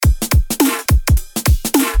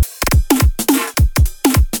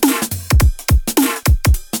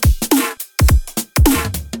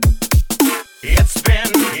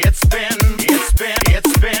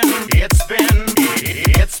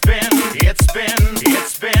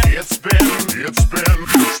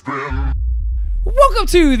Welcome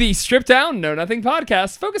to the Strip Down Know Nothing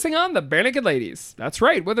podcast, focusing on the bare naked ladies. That's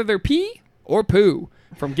right, whether they're pee or poo.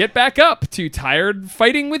 From Get Back Up to Tired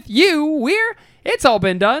Fighting with You, It's All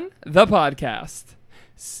Been Done, the podcast.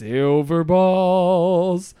 Silver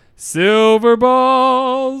balls, silver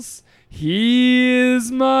balls. He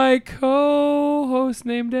is my co-host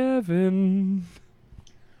named Evan.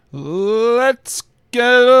 Let's get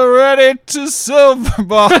ready to silver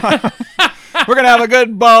ball. We're going to have a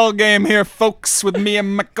good ball game here, folks, with me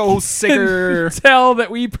and my co-sicker. Tell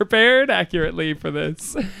that we prepared accurately for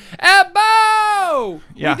this. Ebbo!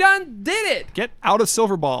 Yeah. We done did it. Get out of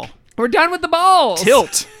silver ball. We're done with the balls.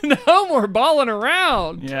 Tilt. No more balling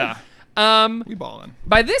around. Yeah. We balling.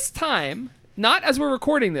 By this time, not as we're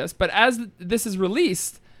recording this, but as this is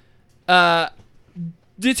released,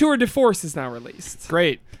 Detour de Force is now released.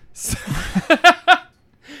 Great. So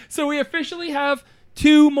we officially have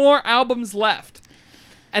 2 more albums left.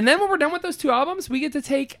 And then when we're done with those 2 albums, we get to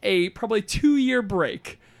take a probably 2-year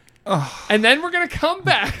break. And then we're going to come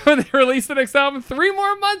back when they release the next album. 3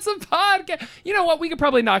 more months of podcast. You know what? We could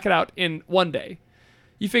probably knock it out in one day.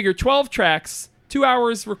 You figure 12 tracks, 2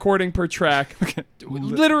 hours recording per track.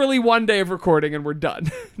 Literally 1 day of recording and we're done.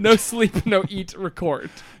 No sleep, no eat, record.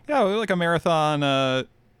 Yeah, we're like a marathon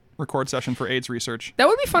record session for AIDS research. That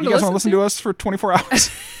would be fun to listen to. You guys want to listen to us for 24 hours?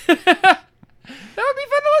 That would be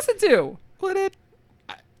fun to listen to. Would it?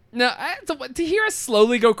 No, to hear us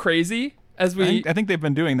slowly go crazy as we. I think they've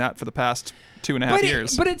been doing that for the past 2.5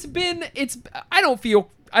 years. But I don't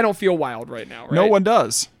feel wild right now. Right? No one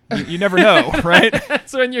does. You never know, right?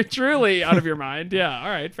 That's when you're truly out of your mind. Yeah. All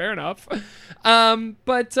right. Fair enough.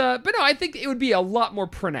 But no, I think it would be a lot more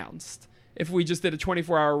pronounced if we just did a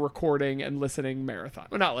 24-hour recording and listening marathon.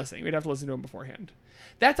 Well, not listening. We'd have to listen to them beforehand.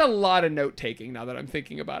 That's a lot of note taking now that I'm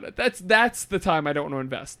thinking about it. That's the time I don't want to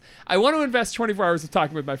invest. I want to invest 24 hours of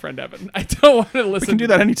talking with my friend Evan. I don't want to listen. We can do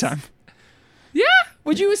that anytime. Yeah?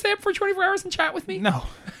 Would you stay up for 24 hours and chat with me? No.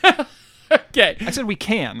 Okay. I said we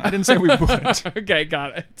can. I didn't say we would. Okay,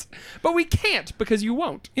 got it. But we can't because you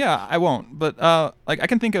won't. Yeah, I won't. But I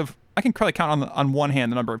can probably count on one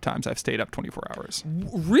hand the number of times I've stayed up 24 hours.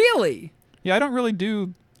 Really? Yeah, I don't really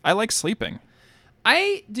do. I like sleeping.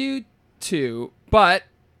 I do too, but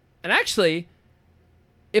and actually,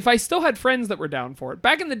 if I still had friends that were down for it,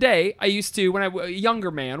 back in the day, I used to, when I was a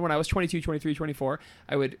younger man, when I was 22, 23, 24,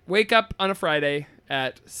 I would wake up on a Friday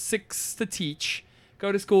at 6 to teach,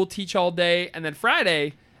 go to school, teach all day, and then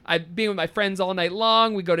Friday, I'd be with my friends all night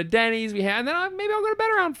long. We'd go to Denny's, and then maybe I'll go to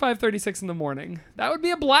bed around 5:36 in the morning. That would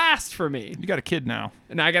be a blast for me. You got a kid now.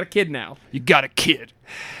 And I got a kid now. You got a kid.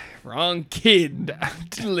 Wrong kid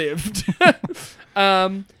lived.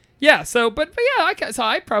 Yeah, so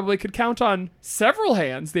I probably could count on several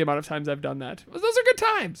hands the amount of times I've done that. Those are good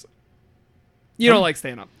times. You don't like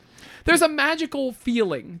staying up. There's a magical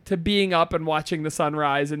feeling to being up and watching the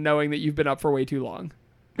sunrise and knowing that you've been up for way too long.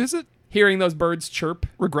 Is it? Hearing those birds chirp.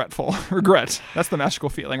 Regretful. Regret. That's the magical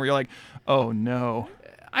feeling where you're like, oh no.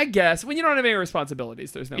 I guess when you don't have any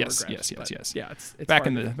responsibilities, there's no regret. Yes. Yeah, it's back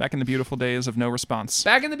in the beautiful days of no response.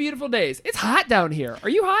 Back in the beautiful days. It's hot down here. Are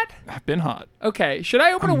you hot? I've been hot. Okay. Should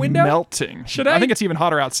I open a window? Melting. Should I? I think it's even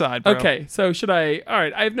hotter outside, bro. Okay. So should I? All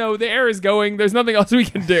right. The air is going. There's nothing else we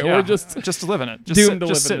can do. Yeah, We're just live in it. Doomed to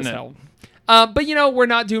live sit in this it. hell. But we're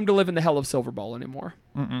not doomed to live in the hell of Silver Ball anymore.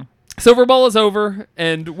 Silver Ball is over,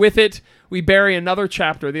 and with it, we bury another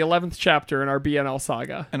chapter, the 11th chapter in our BNL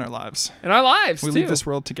saga. In our lives. In our lives, We too. leave this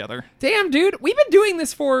world together. Damn, dude. We've been doing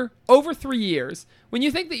this for over 3 years. When you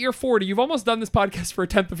think that you're 40, you've almost done this podcast for a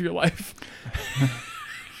tenth of your life.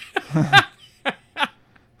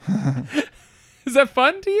 Is that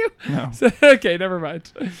fun to you? No. Okay, never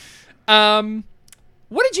mind.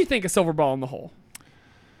 What did you think of Silver Ball on the whole?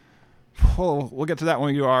 Well, we'll get to that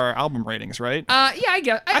when we do our album ratings, right? Yeah, I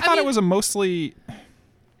guess. I thought it was a mostly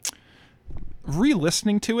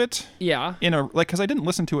re-listening to it. Yeah. Because I didn't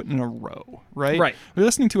listen to it in a row, right? Right.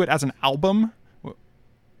 Listening to it as an album,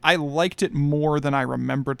 I liked it more than I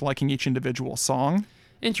remembered liking each individual song.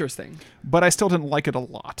 Interesting. But I still didn't like it a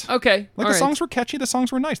lot. Okay. The songs were catchy, the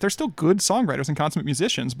songs were nice. They're still good songwriters and consummate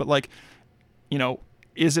musicians, but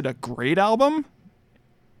is it a great album?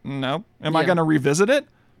 No. Am I going to revisit it?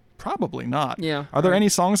 Probably not. Yeah. Are there any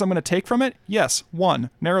songs I'm going to take from it? Yes.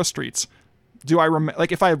 1, Narrow Streets. Do I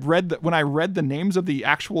if I read when I read the names of the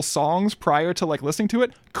actual songs prior to listening to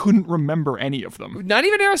it, couldn't remember any of them. Not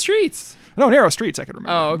even Narrow Streets. No, Narrow Streets I could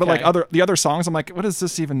remember. Oh, okay. But the other songs, I'm like, what does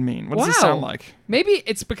this even mean? What does this sound like? Maybe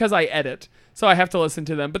it's because I edit, so I have to listen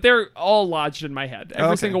to them. But they're all lodged in my head.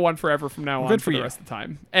 Every single one forever from now on Good for the rest of the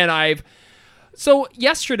time. And I've So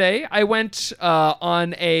yesterday I went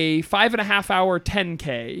on a 5.5 hour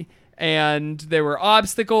 10K, and there were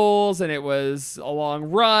obstacles, and it was a long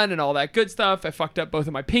run and all that good stuff. I fucked up both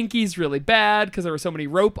of my pinkies really bad because there were so many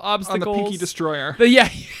rope obstacles. On the Pinky Destroyer. Yeah,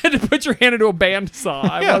 you had to put your hand into a bandsaw.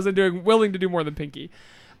 Yeah. I wasn't willing to do more than pinky.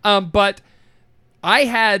 But I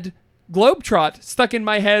had Globetrot stuck in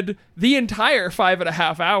my head the entire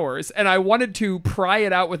 5.5 hours, and I wanted to pry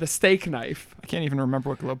it out with a steak knife. I can't even remember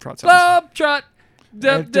what Globetrot sounds. Globetrot.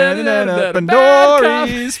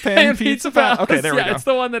 Pandori's Pan Pizza Pal. Okay, there we go. It's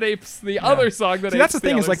the one that apes the other song that apes that's the the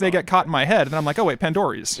thing is other like they song. get caught in my head, and I'm like, oh wait,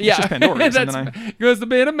 Pandori's. Yeah, It's just Pandori's. And then it goes to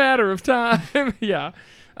be in a matter of time. Yeah,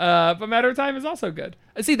 but Matter of Time is also good.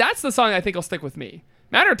 See, that's the song I think will stick with me.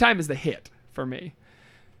 Matter of Time is the hit for me.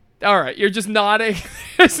 All right, you're just nodding.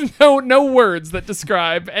 There's no words that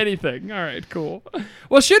describe anything. All right, cool.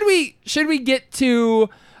 Well, should we get to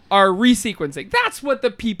our resequencing? That's what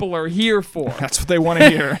the people are here for. That's what they want to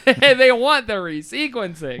hear. They want the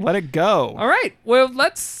resequencing. Let it go. All right, well,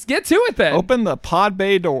 let's get to it then. Open the pod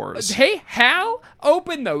bay doors. Hey, Hal,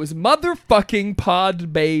 open those motherfucking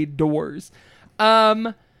pod bay doors.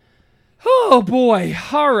 Oh boy.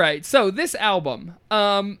 All right. So this album,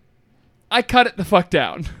 I cut it the fuck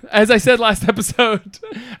down. As I said last episode,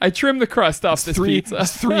 I trimmed the crust off this pizza.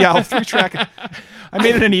 Three track. I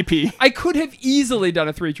made it an EP. I could have easily done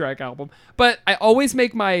a 3-track album, but I always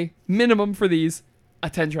make my minimum for these a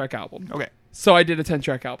 10-track album. Okay. So I did a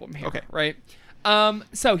 10-track album here. Okay. Right?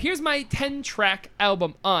 So here's my 10-track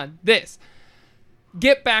album on this.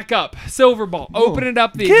 Get Back Up, Silverball. Open it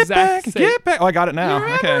up the exact same. Get back. Oh, I got it now. You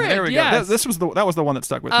remember Okay, it, there we go. yes. That was the one that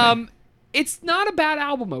stuck with me. It's not a bad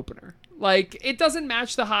album opener. Like, it doesn't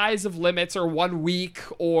match the highs of Limits or 1 Week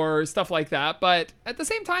or stuff like that, but at the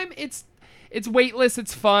same time, it's weightless,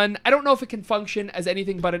 it's fun. I don't know if it can function as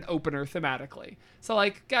anything but an opener thematically. So,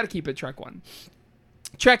 like, gotta keep it track 1.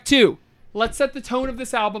 Track 2. Let's set the tone of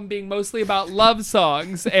this album being mostly about love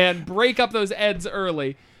songs and break up those eds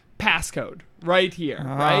early. Passcode. Right here,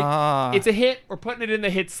 right? It's a hit. We're putting it in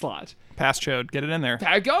the hit slot. Pass chode. Get it in there.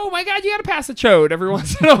 Oh my God, you gotta pass a chode every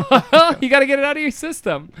once in a while. You gotta get it out of your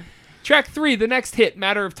system. Track 3, the next hit,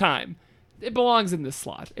 Matter of Time. It belongs in this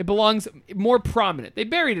slot. It belongs more prominent. They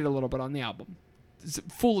buried it a little bit on the album. It's a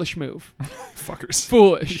foolish move. Fuckers.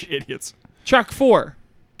 Foolish. Idiots. Track 4,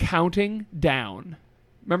 Counting Down.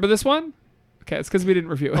 Remember this one? Okay, it's because we didn't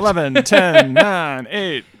review it. 11, 10, 9,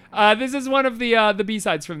 8. This is one of the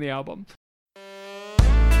B-sides from the album.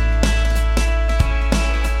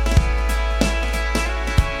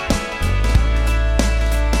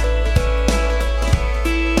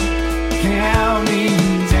 Counting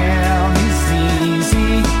down is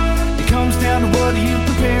easy. It comes down to what are you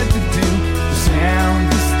prepared to do. The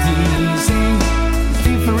sound is teasing.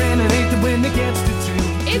 FIFA in it ain't the win that gets to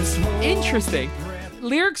 2. It's interesting.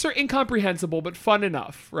 Lyrics are incomprehensible, but fun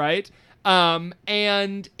enough, right?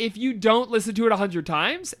 And if you don't listen to it 100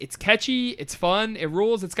 times, it's catchy, it's fun, it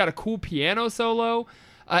rules, it's got a cool piano solo,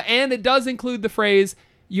 and it does include the phrase,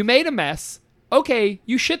 "You made a mess. Okay,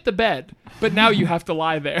 you shit the bed, but now you have to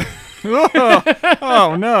lie there."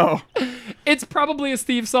 Oh, no. It's probably a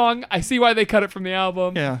Steve song. I see why they cut it from the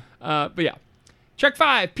album. Yeah. But yeah. Track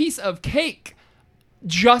 5, Piece of Cake.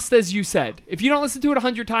 Just as you said. If you don't listen to it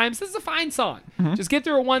 100 times, this is a fine song. Just get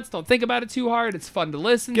through it once. Don't think about it too hard. It's fun to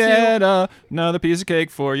listen Get to. another piece of cake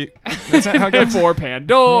for you. That's not how it goes. For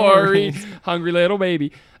Pandori, hungry little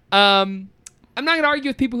baby. I'm not going to argue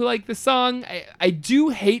with people who like this song. I do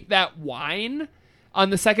hate that whine on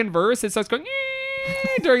the second verse. It starts going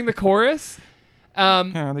during the chorus.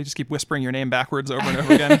 They just keep whispering your name backwards over and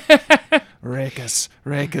over again. Rakus.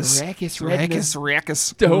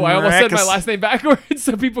 Oh, I almost said my last name backwards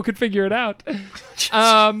so people could figure it out.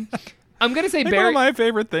 I'm going to say I think Barry. one of my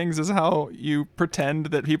favorite things is how you pretend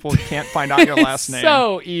that people can't find out your last name.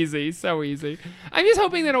 So easy. I'm just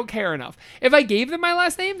hoping they don't care enough. If I gave them my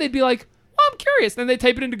last name, they'd be like, well, I'm curious. Then they'd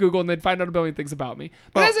type it into Google and they'd find out a billion things about me.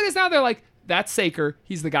 But as it is now, they're like, that's Saker.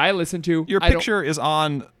 He's the guy I listen to. Your picture is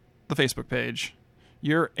on the Facebook page.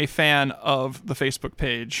 You're a fan of the Facebook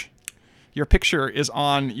page. Your picture is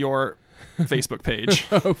on your Facebook page.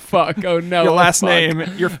 Oh, fuck. Oh, no. Your last name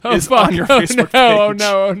is on your Facebook page.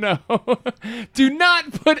 Oh, no. Do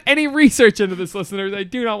not put any research into this, listeners. I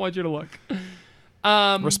do not want you to look.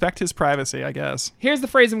 Respect his privacy, I guess. Here's the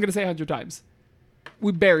phrase I'm going to say 100 times.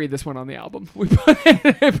 We buried this one on the album. We put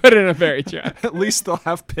it in a buried track. At least they'll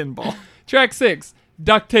have pinball. Track 6,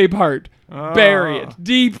 Duct Tape Heart. Bury it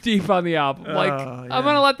deep on the album. I'm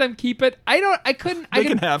gonna let them keep it. They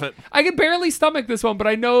can have it. I can barely stomach this one, but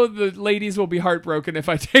I know the ladies will be heartbroken if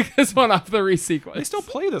I take this one off the resequence. They still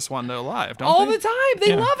play this one though live, don't all they? the time.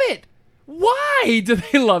 They love it. Why do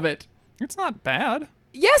they love it? It's not bad.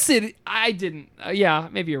 Yes, I didn't. Yeah,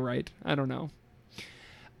 maybe you're right. I don't know.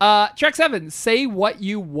 Track 7, Say What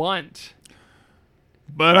You Want.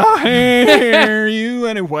 But I'll hear you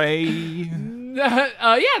anyway.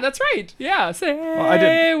 Yeah, that's right. Yeah, say I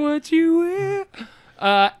didn't. what you will.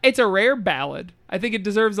 It's a rare ballad. I think it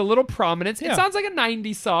deserves a little prominence. Yeah. It sounds like a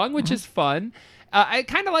 90s song, which is fun. I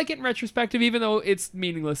kind of like it in retrospective, even though it's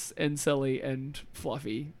meaningless and silly and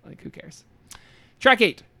fluffy. Like, who cares? Track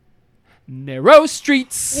 8, Narrow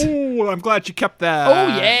Streets. Oh, I'm glad you kept that.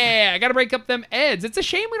 Oh, yeah. I got to break up them eds. It's a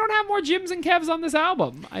shame we don't have more Jims and Kevs on this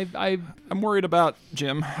album. I'm worried about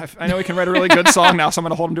Jim. I know he can write a really good song now, so I'm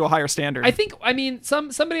going to hold him to a higher standard.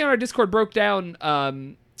 Somebody on our Discord broke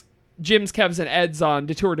down Jims, Kevs, and eds on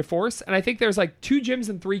Detour de Force, and I think there's like 2 Jims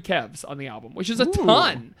and 3 Kevs on the album, which is a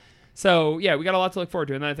ton. So, yeah, we got a lot to look forward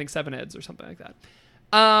to, and then I think 7 eds or something like that.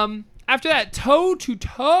 After that, Toe to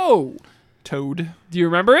Toe. Toad. Do you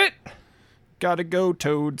remember it? Gotta go,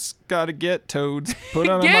 toads. Gotta get toads. Put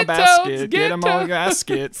them in Get my basket. toads, Get them on toads.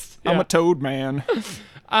 gaskets. Yeah. I'm a toad man.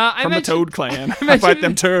 I From the mentioned- Toad Clan. I fight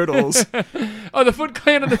them turtles. Oh, the Foot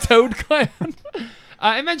Clan and the Toad Clan.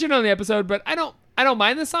 I mentioned it on the episode, but I don't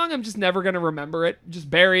mind the song. I'm just never gonna remember it. Just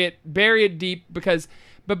bury it deep because.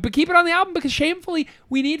 But keep it on the album because shamefully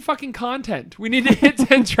we need fucking content. We need to hit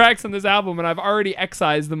 10 tracks on this album, and I've already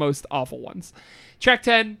excised the most awful ones. Track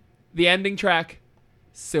 10, the ending track,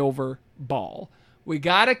 Silver Ball. We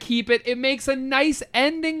gotta keep it. It makes a nice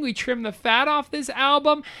ending. We trim the fat off this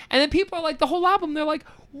album, and then people are like, the whole album, they're like,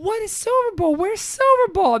 what is Silver Ball? Where's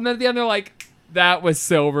Silver Ball? And then at the end they're like, that was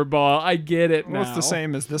Silver Ball. I get it now. Well, it's the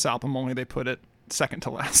same as this album, only they put it second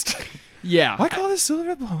to last. Yeah. Why call this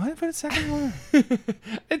Silver Ball? Why put it second one?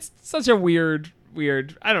 It's such a weird,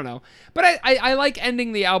 I don't know. But I like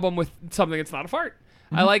ending the album with something that's not a fart.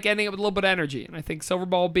 I like ending it with a little bit of energy. And I think Silver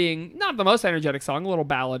Ball being not the most energetic song, a little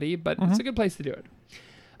ballady, but it's a good place to do it.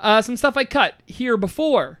 Some stuff I cut here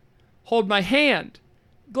before. Hold My Hand.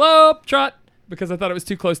 Globetrot, because I thought it was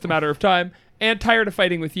too close to Matter of Time. And Tired of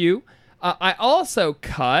Fighting With You. I also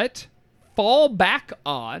cut Fall Back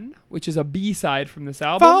On, which is a B-side from this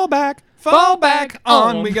album. Fall back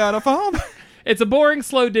on. We gotta fall back. It's a boring,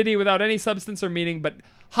 slow ditty without any substance or meaning, but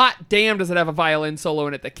hot damn does it have a violin solo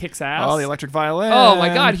in it that kicks ass. Oh, the electric violin. Oh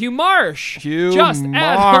my God, Hugh Marsh. Hugh Just add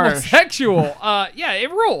Marsh. homosexual. Yeah,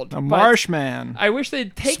 it ruled. The But Marsh Man. I wish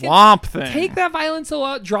they'd Swamp Thing. take that violin solo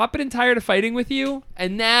out, drop it in Tired of Fighting With You,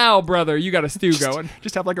 and now, brother, you got a stew going.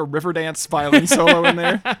 Just have like a Riverdance violin solo in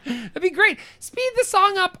there. That'd be great. Speed the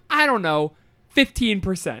song up, I don't know,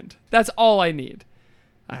 15%. That's all I need.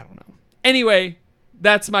 I don't know. Anyway,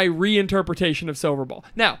 that's my reinterpretation of Silver Ball.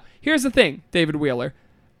 Now, here's the thing, David Wheeler.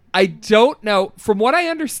 I don't know. From what I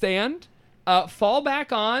understand, Fall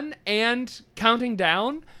Back On and Counting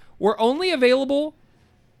Down were only available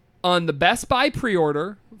on the Best Buy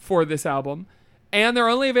pre-order for this album, and they're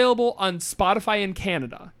only available on Spotify in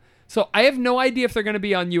Canada. So I have no idea if they're going to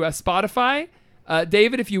be on US Spotify.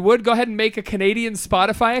 David, if you would, go ahead and make a Canadian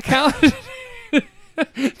Spotify account.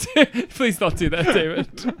 Please don't do that,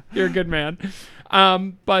 David. You're a good man.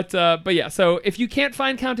 But yeah, so if you can't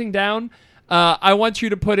find Counting Down, I want you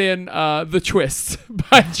to put in The Twist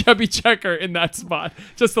by Chubby Checker in that spot,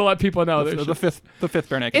 just to let people know. the fifth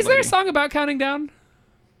Bare Naked Is there a Lady. song about counting down?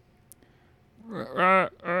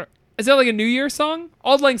 Is there like a New Year song?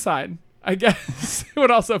 Auld Lang Syne, I guess, would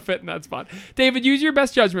also fit in that spot. David, use your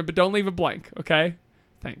best judgment, but don't leave it blank, okay?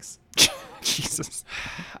 Thanks. Jesus.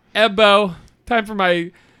 Ebbo, time for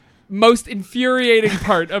my most infuriating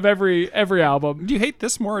part of every album. Do you hate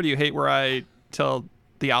this more, or do you hate where I tell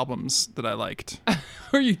the albums that I liked?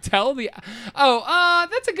 Or you tell the...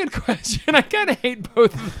 that's a good question. I kind of hate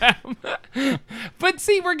both of them. But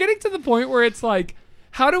see, we're getting to the point where it's like,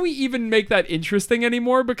 how do we even make that interesting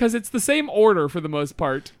anymore? Because it's the same order for the most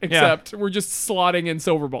part, except we're just slotting in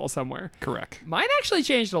Silver Ball somewhere. Correct. Mine actually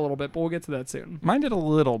changed a little bit, but we'll get to that soon. Mine did a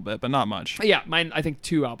little bit, but not much. Yeah, mine, I think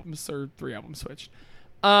 2 albums or 3 albums switched.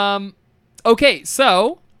 Okay,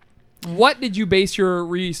 so what did you base your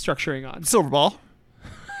restructuring on? Silver Ball.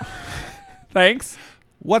 Thanks.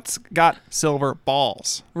 What's got silver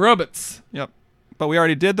balls? Robots. Yep. But we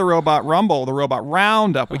already did the Robot Rumble, the Robot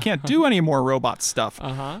Roundup. We can't do any more robot stuff.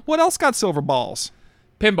 What else got silver balls?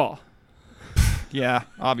 Pinball. Yeah,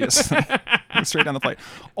 obviously. Straight down the plate.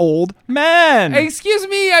 Old Men. Excuse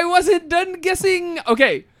me, I wasn't done guessing.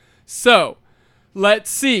 Okay, so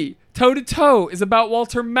let's see. Toe to Toe is about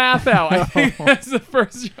Walter Matthau. I think that's the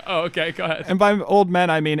first. Oh, okay, go ahead. And by old men,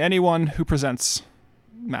 I mean anyone who presents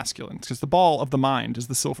masculine because the ball of the mind is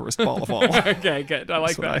the silverest ball of all. Okay, good. I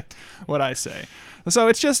like That's that. what I say. So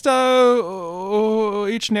it's just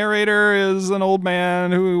each narrator is an old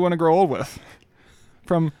man who you want to grow old with.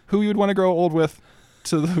 From who you'd want to grow old with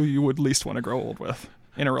to who you would least want to grow old with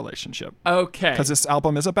in a relationship. Okay. Because this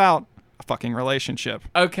album is about a fucking relationship.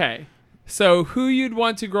 Okay. So who you'd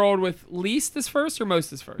want to grow old with least is first or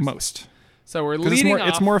most is first? Most. So we're 'Cause leading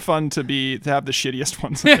it's off. more fun to have the shittiest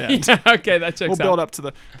ones at the end. Yeah, okay, that checks We'll out. build up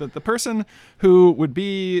to the person who would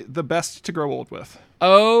be the best to grow old with.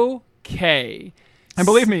 Okay. And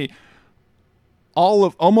believe me,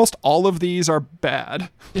 almost all of these are bad.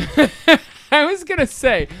 I was gonna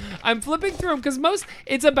say, I'm flipping through them because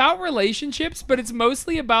it's about relationships, but it's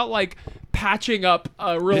mostly about like patching up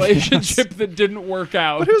a relationship that didn't work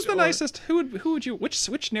out. But who's the or- nicest? Who would you?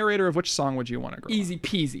 Which narrator of which song would you want to grow? Easy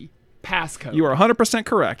peasy. Passcode. You are 100%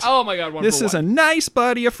 correct. Oh my god, one This for is a one. nice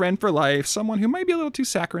buddy, a friend for life, someone who might be a little too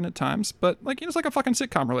saccharine at times, but it's like a fucking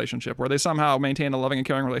sitcom relationship where they somehow maintain a loving and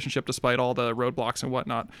caring relationship despite all the roadblocks and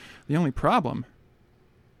whatnot. The only problem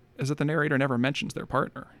is that the narrator never mentions their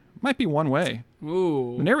partner. Might be one way. The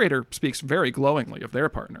Ooh. narrator speaks very glowingly of their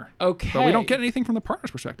partner. Okay. But we don't get anything from the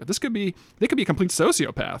partner's perspective. They could be a complete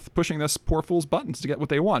sociopath pushing this poor fool's buttons to get what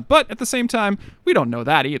they want. But at the same time, we don't know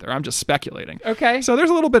that either. I'm just speculating. Okay. So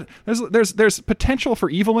there's a little bit there's potential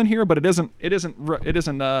for evil in here, but it isn't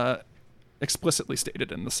explicitly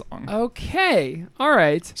stated in the song. Okay. All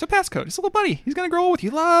right. So Passcode, he's a little buddy. He's gonna grow old with you.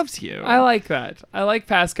 He loves you. I like that. I like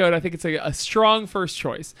Passcode. I think it's a strong first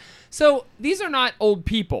choice. So these are not old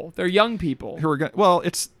people. They're young people. Who are well,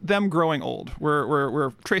 it's them growing old. We're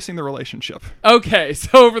tracing the relationship. Okay.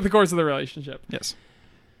 So over the course of the relationship. Yes.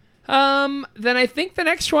 Then I think the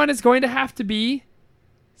next one is going to have to be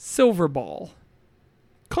Silverball.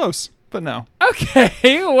 Close, but no.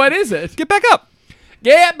 Okay. What is it? Get back up.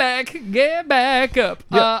 Get back up.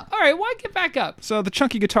 Yep. All right. Why get back up? So the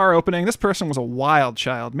chunky guitar opening, this person was a wild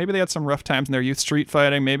child. Maybe they had some rough times in their youth, street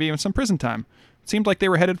fighting, maybe even some prison time. It seemed like they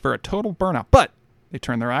were headed for a total burnout. But they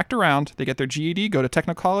turn their act around, they get their GED, go to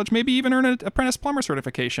techno college, maybe even earn an apprentice plumber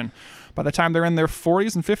certification. By the time they're in their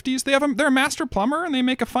 40s and 50s, they're a master plumber and they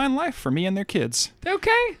make a fine life for me and their kids.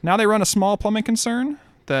 Okay. Now they run a small plumbing concern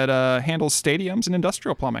that handles stadiums and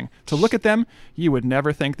industrial plumbing. To look at them, you would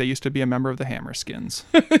never think they used to be a member of the Hammerskins.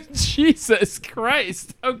 Jesus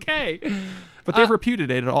Christ. Okay. But they've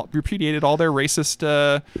repudiated all their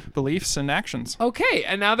racist beliefs and actions Okay.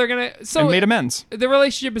 And now they're gonna. So and made amends. the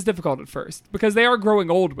relationship is difficult at first because they are growing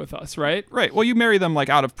old with us, right? Right. Well, you marry them like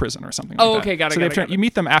out of prison or something. Oh, like that. okay, got it, So got they've it, turned- got it. you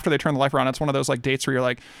meet them after they turn the life around. It's one of those like dates where you're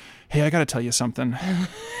like, "Hey, I got to tell you something."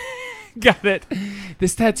 Got it.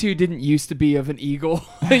 This tattoo didn't used to be of an eagle.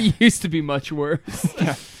 It used to be much worse.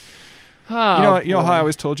 Yeah. Oh, You know how I boy.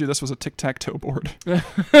 always told you this was a tic-tac-toe board.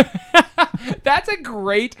 That's a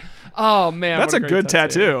great. Oh man, That's what a great good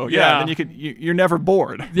tattoo. Yeah. Then you're never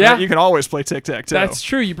bored. Yeah. You can always play tic-tac-toe. That's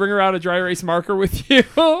true. You bring around a dry erase marker with you.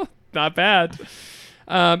 Not bad.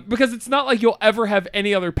 Because it's not like you'll ever have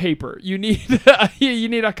any other paper. You need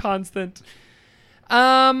a constant.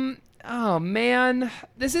 Oh man,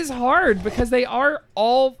 this is hard because they are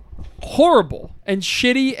all horrible and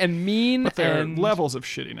shitty and mean. But there are and levels of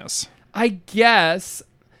shittiness. I guess.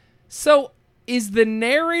 So, is the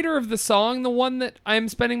narrator of the song the one that I'm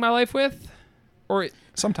spending my life with, or?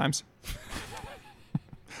 Sometimes.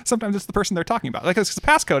 Sometimes it's the person they're talking about. Like, because the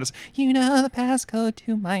passcode is, you know the passcode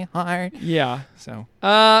to my heart. Yeah. So,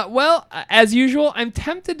 Well, as usual, I'm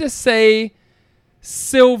tempted to say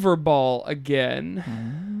Silverball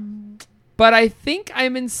again. But I think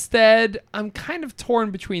I'm kind of torn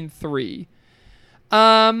between three.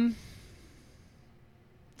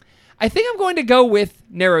 I think I'm going to go with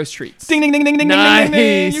Narrow Streets. ding, ding, ding, ding, ding, Nice. ding,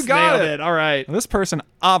 ding, ding. You got Nailed it. All right. And this person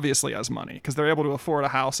obviously has money because they're able to afford a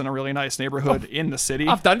house in a really nice neighborhood in the city.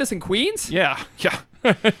 Off Dundas in Queens? Yeah.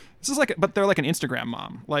 This is but they're like an Instagram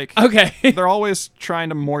mom. Like, Okay. they're always trying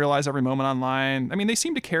to memorialize every moment online. I mean, they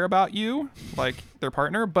seem to care about you, like their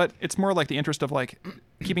partner, but it's more like the interest of like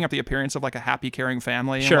keeping up the appearance of like a happy, caring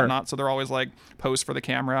family and Sure. whatnot. So they're always like pose for the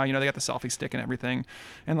camera. You know, they got the selfie stick and everything,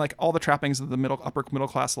 and like all the trappings of the upper middle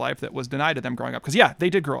class life that was denied to them growing up. Because yeah,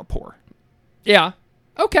 they did grow up poor, Yeah.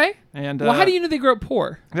 Okay. and Well, how do you know they grew up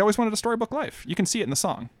poor? they always wanted a storybook life. You can see it in the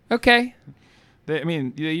song. Okay. They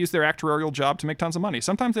use their actuarial job to make tons of money.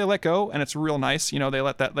 Sometimes they let go, and it's real nice. You know, they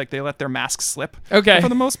let their masks slip. Okay. But for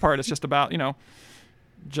the most part, it's just about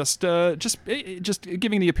just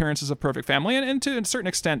giving the appearances of perfect family, and to a certain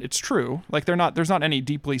extent, it's true. Like there's not any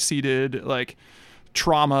deeply seated like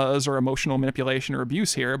traumas or emotional manipulation or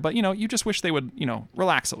abuse here. But you just wish they would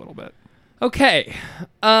relax a little bit. Okay.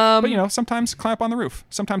 But sometimes climb up on the roof.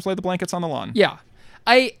 Sometimes lay the blankets on the lawn. Yeah.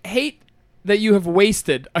 I hate that you have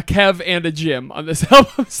wasted a Kev and a Jim on this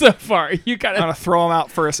album so far. You I'm gotta gonna throw them out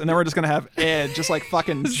first, and then we're just gonna have Ed just like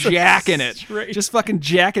fucking jacking it, straight. just fucking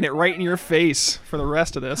jacking it right in your face for the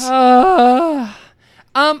rest of this.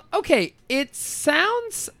 Okay, it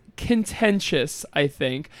sounds contentious, I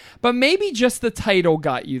think, but maybe just the title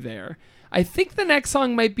got you there. I think the next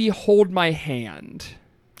song might be Hold My Hand.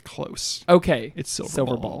 Close. Okay. It's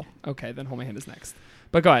Silver Ball. Okay, then Hold My Hand is next.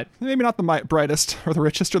 But go ahead. Maybe not the brightest or the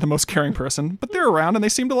richest or the most caring person, but they're around and they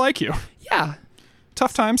seem to like you. Yeah.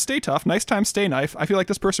 Tough times, stay tough. Nice times, stay knife. I feel like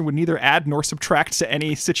this person would neither add nor subtract to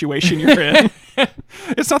any situation you're in.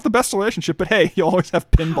 It's not the best relationship, but hey, you always have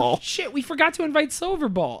pinball. Shit, we forgot to invite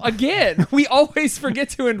Silverball. Again, we always forget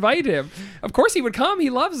to invite him. Of course he would come. He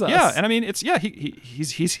loves us. Yeah, and I mean, he's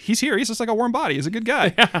here. He's just like a warm body. He's a good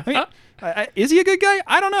guy. I mean, is he a good guy?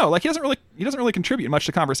 I don't know. Like he doesn't really contribute much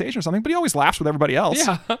to conversation or something, but he always laughs with everybody else.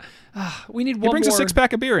 Yeah. We need one more. He brings a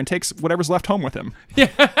 6-pack of beer and takes whatever's left home with him.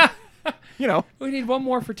 Yeah. You know. We need one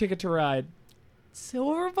more for Ticket to Ride.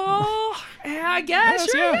 Silverball? Yeah, I guess.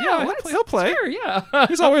 Yes, Sure, yeah, he'll play. Sure, yeah.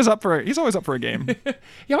 He's always up for a game.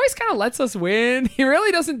 He always kind of lets us win. He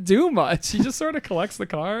really doesn't do much. He just sort of collects the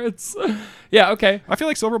cards. Yeah, okay. I feel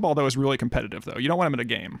like Silverball though is really competitive though. You don't want him in a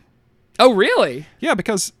game. Oh, really? Yeah,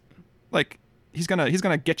 because like he's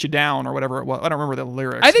gonna get you down or whatever. Well, I don't remember the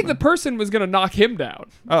lyrics. I think the person was gonna knock him down.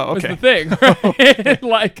 Oh, was okay. the thing,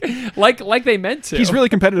 right? like they meant to. He's really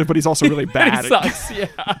competitive, but he's also really bad. He sucks. Yeah.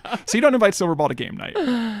 So you don't invite Silverball to game night.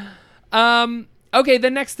 Okay. The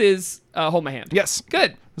next is Hold My Hand. Yes.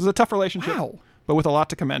 Good. This is a tough relationship, Wow. but with a lot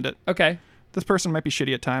to commend it. Okay. This person might be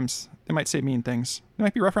shitty at times. They might say mean things. They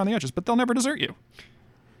might be rough around the edges, but they'll never desert you.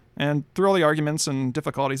 And through all the arguments and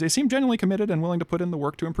difficulties, they seem genuinely committed and willing to put in the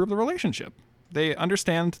work to improve the relationship. They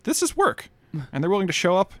understand this is work, and they're willing to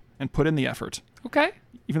show up and put in the effort, Okay.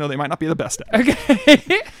 even though they might not be the best at it.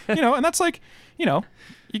 Okay. And that's like, you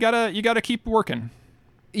gotta keep working.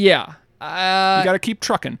 Yeah. You gotta keep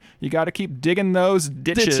trucking. You gotta keep digging those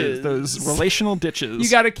ditches. Those relational ditches. You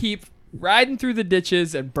got to keep riding through the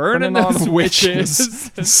ditches and burning on those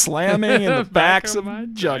witches. slamming in the backs of my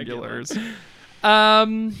jugulars.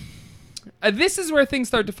 This is where things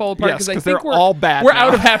start to fall apart Yes, I 'cause think they're all bad We're now.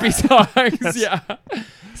 out of happy songs. Yeah.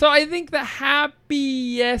 So I think the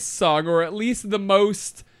happiest song, or at least the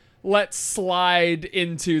most let's slide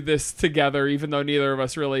into this together, even though neither of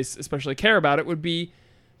us really especially care about it, would be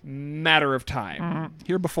Matter of Time.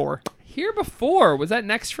 Here before. Here Before, was that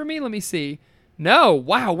next for me? Let me see. No.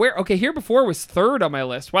 Wow. Okay. Here Before was third on my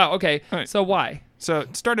list. Wow. Okay. All right. So why? So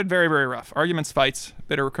it started very, very rough. Arguments, fights,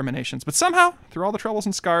 bitter recriminations. But somehow, through all the troubles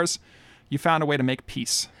and scars, you found a way to make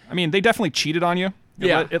peace. I mean, they definitely cheated on you.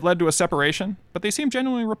 It led to a separation, but they seemed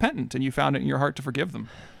genuinely repentant, and you found it in your heart to forgive them,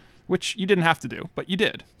 which you didn't have to do, but you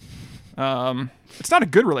did. It's not a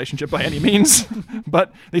good relationship by any means,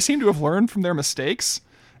 but they seem to have learned from their mistakes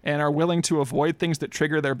and are willing to avoid things that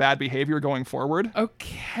trigger their bad behavior going forward.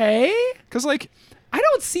 Okay. Because, like, I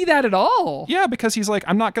don't see that at all. yeah, because he's like,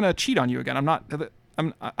 I'm not going to cheat on you again.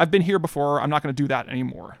 I've been here before. I'm not going to do that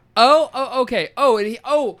anymore. Oh, okay.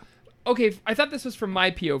 Okay. I thought this was from my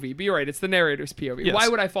POV, but you're right. It's the narrator's POV. Yes. Why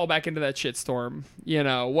would I fall back into that shitstorm?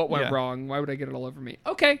 What went Yeah. wrong? Why would I get it all over me?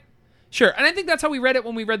 Okay. Sure. And I think that's how we read it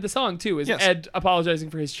when we read the song, too, is Yes. Ed apologizing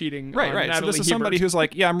for his cheating. Right. on So Natalie this is somebody Hebert. who's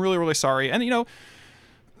like, yeah, I'm really, really sorry. And,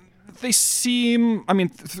 they seem,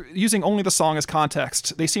 using only the song as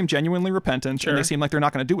context, they seem genuinely repentant, Sure. and they seem like they're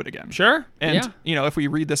not going to do it again. Sure. And, if we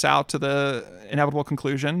read this out to the inevitable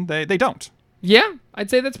conclusion, they don't. Yeah. I'd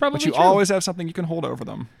say that's probably But you true. always have something you can hold over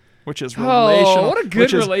them, which is Oh, relational. what a good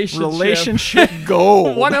which is relationship. Relationship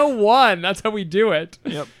gold. 101. That's how we do it.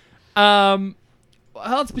 Yep.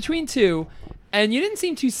 Well, it's between two. And you didn't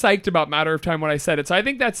seem too psyched about Matter of Time when I said it, so I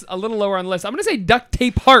think that's a little lower on the list. I'm going to say Duct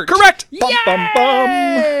Tape Heart. Correct. Yay! Bum, bum, bum.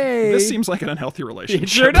 This seems like an unhealthy relationship. It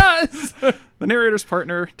sure does. The narrator's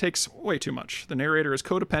partner takes way too much. The narrator is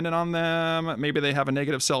codependent on them. Maybe they have a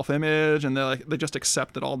negative self-image, and they just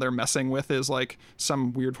accept that all they're messing with is like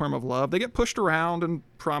some weird form of love. They get pushed around and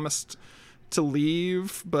promised to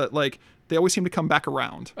leave, but like they always seem to come back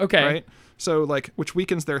around. Okay. Right? So like, which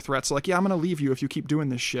weakens their threats. So like, yeah, I'm gonna leave you if you keep doing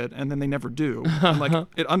this shit, and then they never do. And like,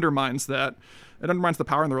 it undermines that. It undermines the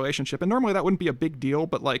power in the relationship. And normally that wouldn't be a big deal,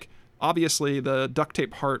 but like, obviously the Duct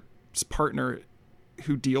Tape Heart's partner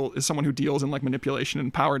is someone who deals in like manipulation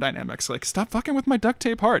and power dynamics. Like, stop fucking with my Duct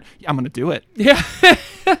Tape Heart. Yeah, I'm gonna do it. Yeah.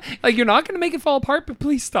 Like, you're not going to make it fall apart, but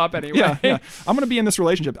please stop anyway. Yeah. I'm gonna be in this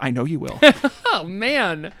relationship. I know you will. Oh,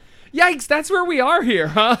 man. Yikes, that's where we are here,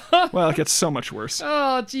 huh? Well, it gets so much worse.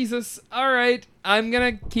 Oh, Jesus. All right. I'm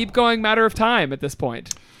going to keep going Matter of Time at this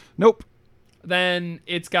point. Nope. Then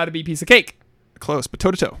it's got to be Piece of Cake. Close, but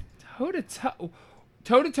toe-to-toe. Toe-to-toe.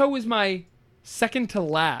 Toe-to-toe was my second to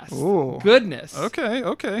last. Ooh. Goodness. Okay.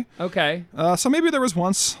 Okay. So maybe there was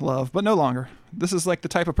once love, but no longer. This is like the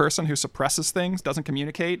type of person who suppresses things, doesn't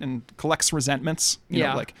communicate, and collects resentments. You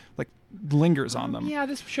know, like lingers on them. Yeah,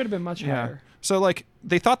 this should have been much higher. So like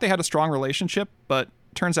they thought they had a strong relationship, but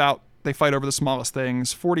turns out they fight over the smallest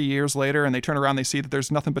things. 40 years later, and they turn around, they see that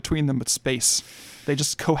there's nothing between them but space. They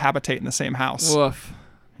just cohabitate in the same house. Woof.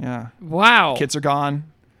 Yeah. Wow. Kids are gone.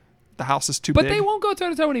 The house is too but big. they won't go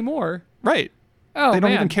toe-to-toe anymore. Right. Oh, they don't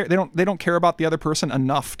man. even care. They don't care about the other person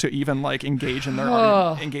enough to even like engage in their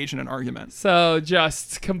argument, engage in an argument. So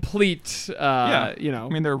just complete, you know. I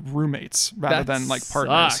mean, they're roommates rather That than like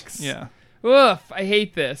partners. sucks. Yeah. Oof, I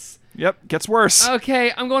hate this. Yep. Gets worse.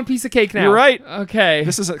 Okay, I'm going piece of cake now. You're right. Okay.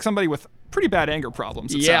 This is somebody with pretty bad anger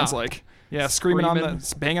problems. It sounds like. Yeah. Screaming on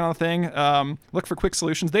banging on the thing. Look for quick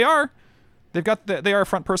solutions. They are a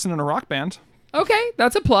front person in a rock band. Okay,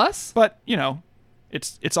 that's a plus. But you know,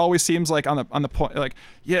 it's always seems like on the point, like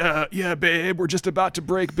yeah, babe, we're just about to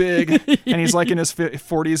break big, and he's like in his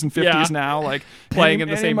 40s and 50s now, like playing in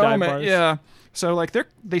the any same dive moment, bars. yeah. So like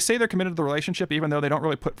they say they're committed to the relationship, even though they don't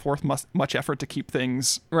really put forth much effort to keep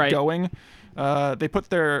things going. They put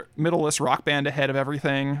their middle-list rock band ahead of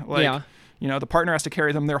everything. Like, you know, the partner has to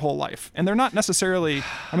carry them their whole life, and they're not necessarily.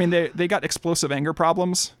 I mean, they got explosive anger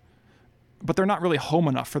problems, but they're not really home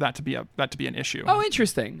enough for that to be an issue. Oh,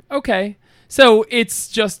 interesting. Okay. So it's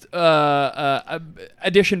just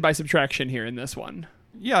addition by subtraction here in this one.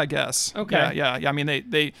 Yeah, I guess. Okay. Yeah. I mean,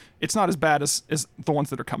 they it's not as bad as the ones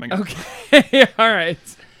that are coming up. Okay. All right.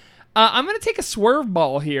 I'm going to take a swerve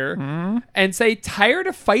ball here and say tired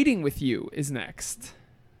of fighting with you is next.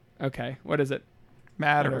 Okay. What is it?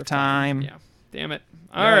 Matter of time. Yeah. Damn it.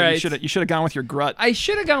 All right. You should have gone with your Grut. I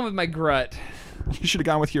should have gone with my Grut. You should have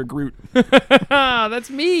gone with your Groot. That's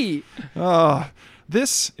me.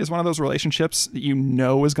 This is one of those relationships that you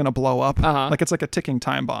know is going to blow up. Like it's like a ticking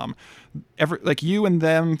time bomb. Like you and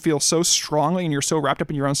them feel so strongly, and you're so wrapped up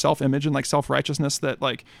in your own self-image and like self-righteousness that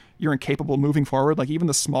like you're incapable of moving forward. Like even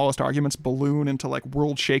the smallest arguments balloon into like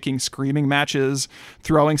world-shaking screaming matches,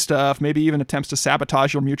 throwing stuff, maybe even attempts to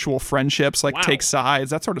sabotage your mutual friendships, like take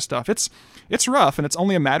sides, that sort of stuff. It's rough, and it's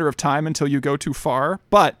only a matter of time until you go too far.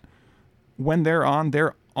 But when they're on,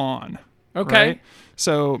 they're on. Okay. Right?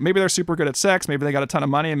 So maybe they're super good at sex, maybe they got a ton of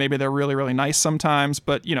money, and maybe they're really, really nice sometimes,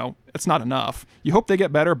 but you know, it's not enough. You hope they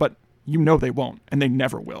get better, but you know they won't, and they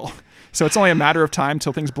never will. So it's only a matter of time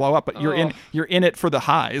till things blow up, but you're in it for the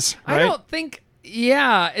highs, right? I don't think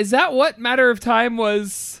is that what Matter of Time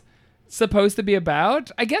was supposed to be about?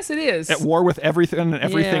 I guess it is. At war with everything and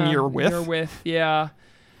everything you're with. Yeah.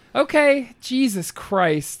 Okay, Jesus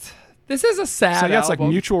Christ. This is a sad So yeah, it's album.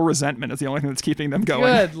 like mutual resentment is the only thing that's keeping them going.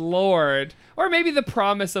 Good Lord. Or maybe the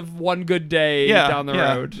promise of one good day down the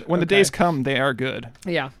road. When the days come, they are good.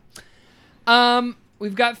 Yeah.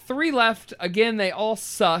 We've got 3 left. Again, they all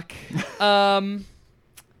suck. You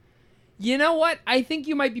know what? I think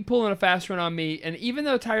you might be pulling a fast one on me. And even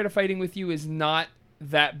though Tired of Fighting With You is not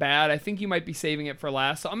that bad, I think you might be saving it for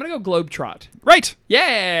last. So I'm going to go Globetrot. Right.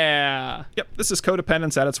 Yeah. Yep. This is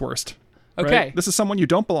codependence at its worst. Okay. Right? This is someone you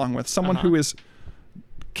don't belong with. Someone who is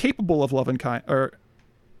capable of love and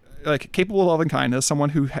capable of love and kindness. Someone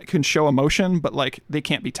who can show emotion, but like they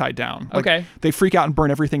can't be tied down. Like, Okay. They freak out and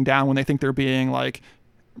burn everything down when they think they're being like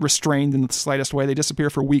restrained in the slightest way. They disappear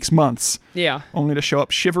for weeks, months. Yeah. Only to show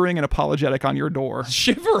up shivering and apologetic on your door.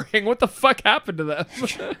 Shivering. What the fuck happened to them?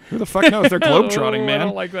 Who the fuck knows? They're globetrotting, man. I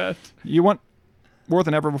don't like that. You want more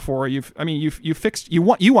than ever before. You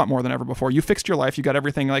want more than ever before. You fixed your life. You got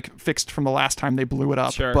everything like fixed from the last time they blew it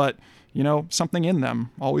up. Sure. But you know, something in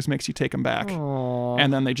them always makes you take them back. Aww.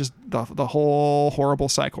 And then they just the whole horrible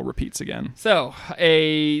cycle repeats again. So,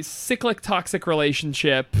 a cyclic toxic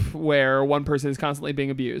relationship where one person is constantly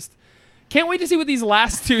being abused. Can't wait to see what these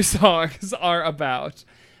last 2 songs are about.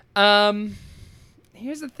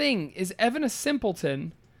 Here's the thing. Is Evan a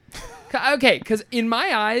simpleton? Okay, because in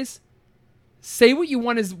my eyes, Say What You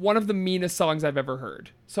Want is one of the meanest songs I've ever heard.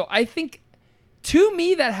 So I think, to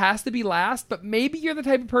me, that has to be last, but maybe you're the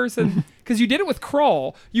type of person, because you did it with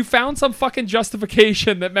Crawl, you found some fucking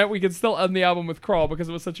justification that meant we could still end the album with Crawl because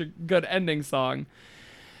it was such a good ending song.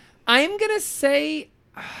 I'm going to say,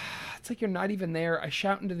 it's like you're not even there. I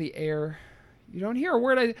shout into the air. You don't hear a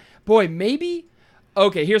word. Boy, maybe.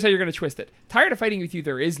 Okay, here's how you're going to twist it. Tired of Fighting With You,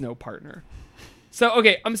 there is no partner. So,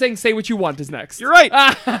 okay, I'm saying Say What You Want is next. You're right.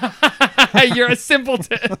 You're a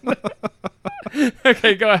simpleton.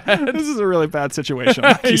 Okay, go ahead. This is a really bad situation.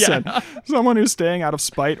 Like you said, someone who's staying out of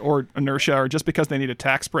spite or inertia or just because they need a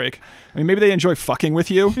tax break. I mean, maybe they enjoy fucking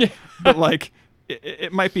with you, but like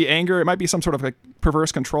it might be anger. It might be some sort of like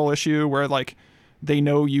perverse control issue where like they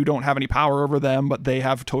know you don't have any power over them, but they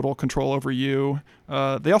have total control over you.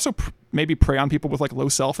 They also maybe prey on people with like low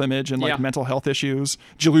self-image and like mental health issues.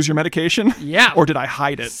 Did you lose your medication? Yeah. Or did I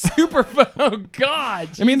hide it? Oh God.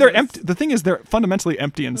 I mean, they're empty. The thing is, they're fundamentally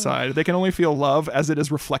empty inside. They can only feel love as it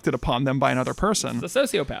is reflected upon them by another person. The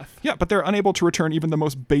sociopath. Yeah, but they're unable to return even the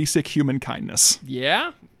most basic human kindness.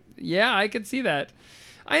 Yeah. Yeah, I could see that.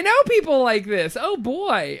 I know people like this. Oh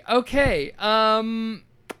boy. Okay.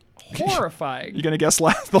 Horrifying. You gonna guess the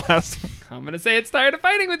last one? I'm gonna say it's tired of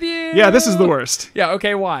fighting with you. Yeah, this is the worst. Yeah,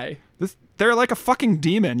 okay, why? They're like a fucking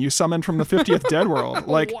demon you summoned from the 50th Dead World.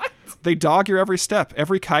 Like, What? they dog your every step.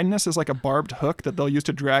 Every kindness is like a barbed hook that they'll use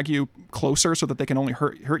to drag you closer so that they can only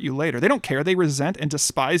hurt you later. They don't care. They resent and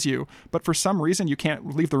despise you, but for some reason you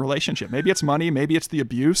can't leave the relationship. Maybe it's money. Maybe it's the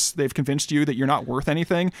abuse. They've convinced you that you're not worth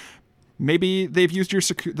anything. Maybe they've used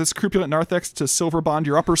the scrupulent narthex to silver bond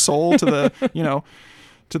your upper soul to the,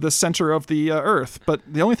 to the center of the earth. But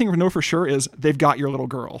the only thing we know for sure is they've got your little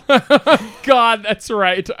girl. God, that's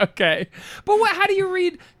right. Okay. But how do you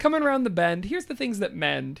read coming around the bend? Here's the things that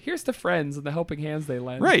mend. Here's the friends and the helping hands they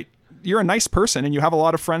lend. Right. You're a nice person and you have a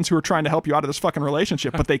lot of friends who are trying to help you out of this fucking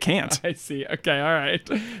relationship, but they can't. I see. Okay, all right.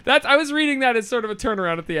 I was reading that as sort of a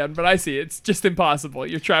turnaround at the end, but I see. It's just impossible.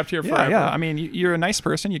 You're trapped here forever. Yeah. I mean, you're a nice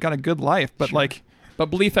person. You got a good life, but like... But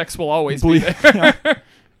Blethex will always be there. Yeah.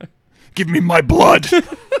 Give me my blood.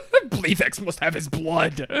 Blethex must have his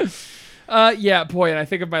blood. Yeah, boy, and I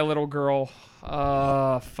think of my little girl.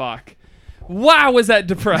 Fuck. Wow, was that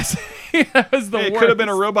depressing? That was the worst. It could have been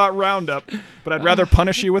a robot roundup, but I'd rather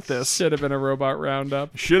punish you with this. Should have been a robot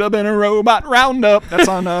roundup. Should have been a robot roundup. That's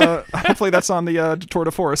on. Hopefully, that's on the Tour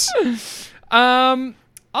de Force.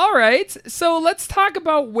 All right, so let's talk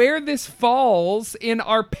about where this falls in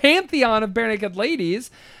our pantheon of bare naked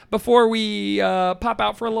ladies before we pop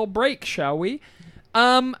out for a little break, shall we?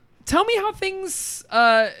 Tell me how things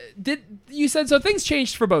did. You said so. Things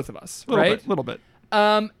changed for both of us, right? A little bit.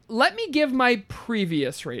 Let me give my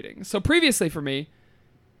previous rating. So previously for me,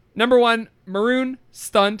 number 1, Maroon,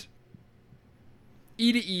 Stunt,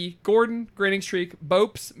 E to E, Gordon, Grinning Streak,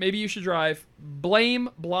 Bopes, Maybe You Should Drive, Blame,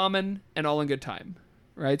 Blommen, and All in Good Time.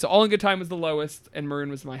 Right? So All in Good Time was the lowest, and Maroon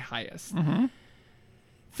was my highest. Mm-hmm.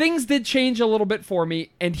 Things did change a little bit for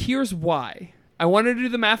me, and here's why. I wanted to do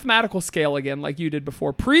the mathematical scale again like you did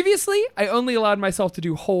before. Previously, I only allowed myself to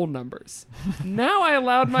do whole numbers. Now I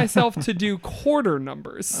allowed myself to do quarter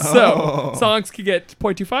numbers. So songs could get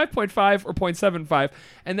 0.25, 0.5, or 0.75.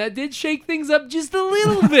 And that did shake things up just a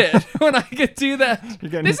little bit when I could do that.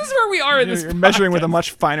 This is where we are in this You're measuring with a much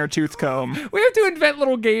finer tooth comb. We have to invent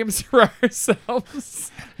little games for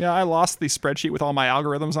ourselves. Yeah, I lost the spreadsheet with all my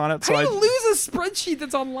algorithms on it. So How do you lose a spreadsheet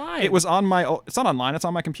that's online? It was on my... It's not online. It's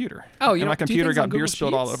on my computer. Oh, you and know, my computer got beer Google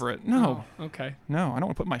spilled all Sheets? over it. No. Oh, okay. No, I don't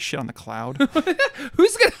want to put my shit on the cloud.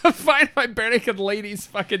 Who's gonna find my bare naked ladies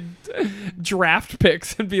fucking draft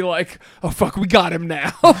picks and be like, oh fuck, we got him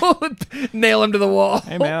now. Nail him to the wall.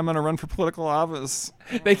 Hey man, I'm gonna run for political office.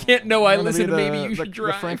 They can't know I I'm gonna listen be to Maybe You Should the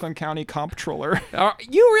Drive. Franklin County comptroller.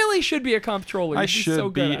 You really should be a comptroller. I You'd should so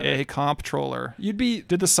good be at it. a comptroller. You'd be.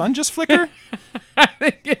 Did the sun just flicker?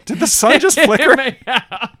 Did the sun just flicker?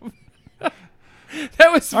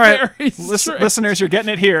 That was All right, very strange. listeners, you're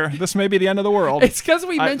getting it here. This may be the end of the world. It's because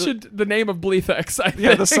we mentioned the name of Blethex. I Yeah,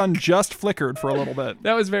 think. the sun just flickered for a little bit.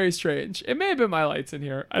 That was very strange. It may have been my lights in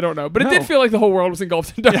here. I don't know. But it No. did feel like the whole world was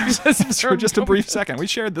engulfed in darkness. For just a brief second. We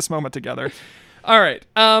shared this moment together. All right.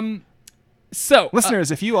 So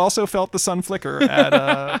Listeners, if you also felt the sun flicker at,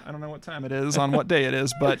 I don't know what time it is, on what day it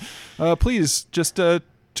is, but please just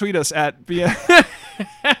tweet us at Been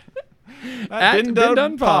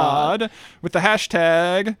Done Pod with the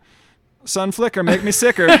hashtag sunflicker, make me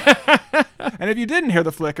sicker. And if you didn't hear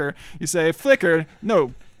the flicker, you say flicker,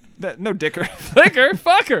 no dicker. flicker,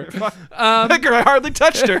 fucker. Flicker, I hardly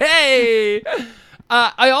touched her. Hey.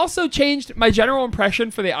 I also changed my general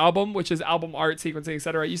impression for the album, which is album art, sequencing,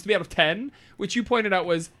 etc. It used to be out of 10, which you pointed out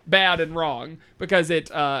was bad and wrong because it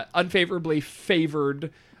unfavorably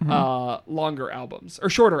favored longer albums or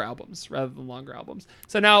shorter albums rather than longer albums.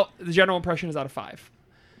 So now the general impression is out of 5.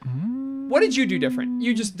 What did you do different?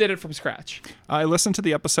 You just did it from scratch. I listened to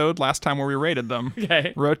the episode last time where we rated them,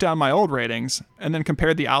 Okay. wrote down my old ratings, and then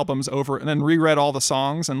compared the albums over, and then reread all the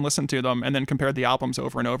songs and listened to them, and then compared the albums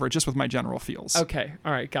over and over just with my general feels. Okay.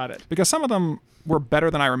 All right. Got it. Because some of them were better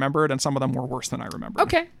than I remembered, and some of them were worse than I remembered.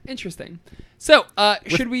 Okay. Interesting. So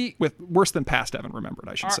should we... With worse than past Evan remembered,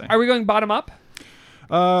 I should say. Are we going bottom up?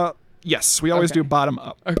 Yes, we always Okay. do bottom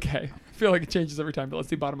up. Okay. I feel like it changes every time, but let's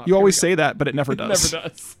do bottom up. You Here always we go. say that, but it never does. Never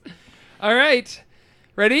does. All right.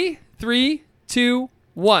 Ready? 3, 2,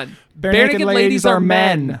 1. Bare Naked Ladies Are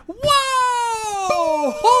Men.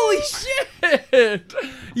 Whoa! Holy shit!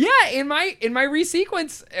 Yeah, in my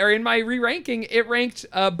resequence or in my re-ranking, it ranked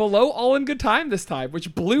below All in Good Time this time,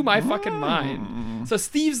 which blew my fucking mind. So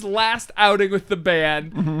Steve's last outing with the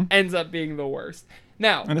band ends up being the worst.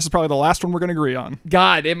 Now, And this is probably the last one we're going to agree on.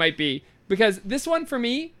 God, it might be, because this one for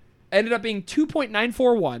me ended up being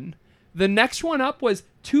 2.941. The next one up was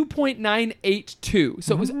 2.982.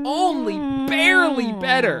 So it was only barely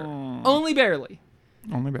better. Only barely.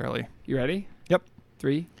 Only barely. You ready? Yep.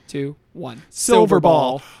 3, 2, 1. Silver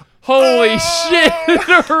Ball. Holy shit.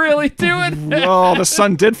 They're really doing it. Oh, the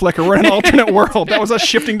sun did flicker. We're in an alternate world. That was us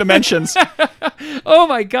shifting dimensions. Oh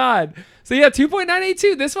my God. So yeah,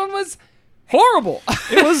 2.982. This one was horrible.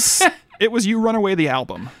 It was You Run Away the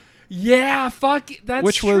album. Yeah, fuck. That's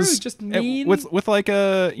Which true. was Just mean. with like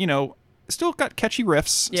a, still got catchy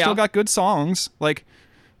riffs, Yeah. still got good songs,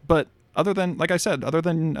 but other than, like I said,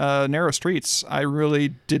 Narrow Streets, I really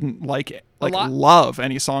didn't love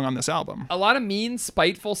any song on this album. A lot of mean,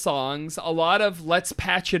 spiteful songs. A lot of let's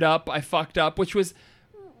patch it up. I fucked up, which was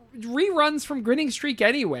reruns from Grinning Streak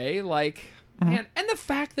anyway. Man, and the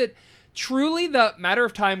fact that truly the Matter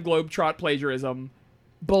of Time Globetrot plagiarism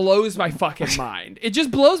blows my fucking mind. It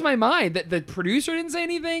just blows my mind that the producer didn't say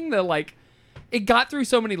anything. It got through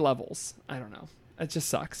so many levels. I don't know. It just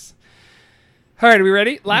sucks. All right, are we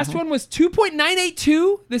ready? Last one was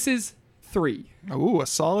 2.982. This is 3. Ooh, a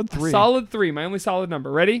solid 3. Solid 3. My only solid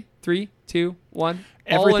number. Ready? 3, 2, 1.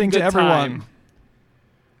 Everything to Everyone. Time.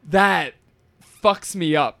 That fucks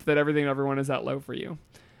me up that Everything to Everyone is that low for you.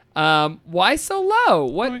 Why so low?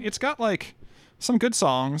 What? It's got some good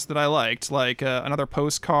songs that I liked, Another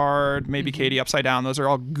Postcard, maybe Katie Upside Down. Those are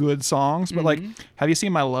all good songs. But Have You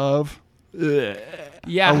Seen My Love?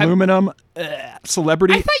 Yeah. Aluminum.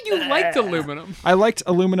 Celebrity. I thought you liked Aluminum. I liked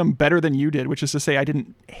Aluminum better than you did, which is to say I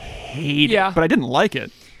didn't hate it, but I didn't like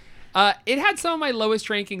it. It had some of my lowest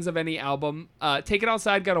rankings of any album. Take It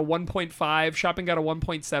Outside got a 1.5. Shopping got a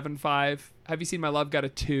 1.75. Have You Seen My Love got a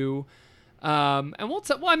 2. And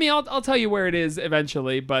I'll tell you where it is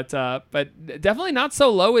eventually, but definitely not so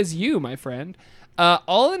low as you, my friend.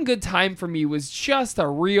 All in Good Time for me was just a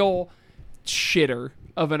real shitter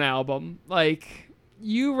of an album.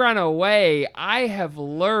 You Run Away, I have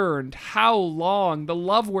learned how long The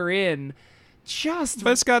Love We're In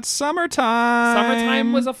But it's got Summertime.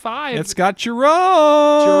 Summertime was a 5. It's got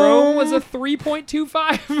Jerome. Jerome was a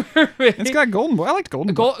 3.25 for me. It's got Golden Boy. I liked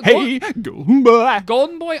Golden Boy. Hey, Golden Boy.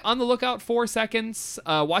 Golden Boy, On the Lookout, 4 seconds.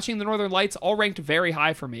 Watching the Northern Lights, all ranked very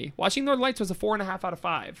high for me. Watching Northern Lights was a 4.5 out of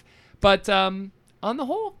 5. But on the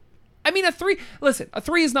whole, a 3. Listen, a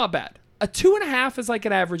 3 is not bad. A 2.5 is like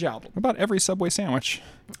an average album. What about Every Subway Sandwich?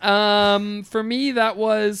 For me, that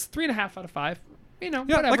was 3.5 out of 5.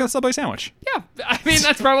 Whatever. Like a Subway sandwich. Yeah,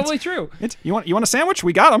 that's probably true. You want a sandwich?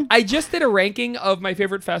 We got them. I just did a ranking of my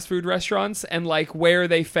favorite fast food restaurants and where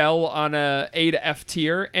they fell on a A to F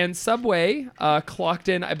tier, and Subway clocked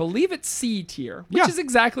in, I believe it's C tier, which is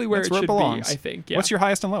exactly where it should be, I think. Yeah. What's your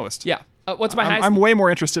highest and lowest? Yeah. What's my highest? I'm way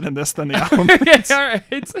more interested in this than the album. Okay, all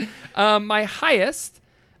right. My highest.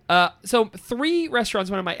 So 3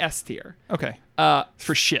 restaurants went on my S tier. Okay.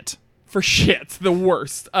 For shit. For shit, the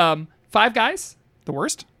worst. 5 Guys. The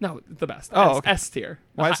worst? No, the best. Oh, okay. S tier.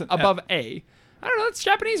 Why is it above A? I don't know. That's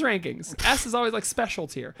Japanese rankings. S is always special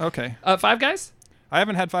tier. Okay. 5 Guys. I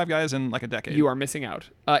haven't had 5 Guys in a decade. You are missing out.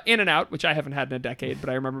 In-N-Out, which I haven't had in a decade,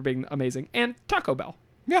 but I remember being amazing, and Taco Bell.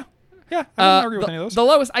 Yeah. I don't agree with any of those. The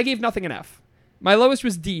lowest, I gave nothing an F. My lowest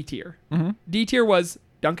was D tier. Mm-hmm. D tier was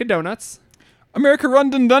Dunkin' Donuts. America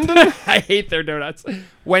Run Dun Dun Dun. I hate their donuts.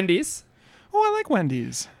 Wendy's. Oh, I like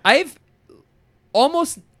Wendy's. I've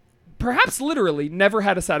almost, perhaps literally, never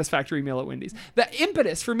had a satisfactory meal at Wendy's. The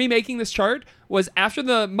impetus for me making this chart was after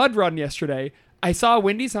the mud run yesterday, I saw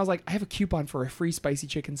Wendy's and I was like, I have a coupon for a free spicy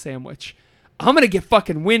chicken sandwich. I'm going to get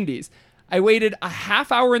fucking Wendy's. I waited a half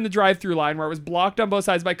hour in the drive-thru line where it was blocked on both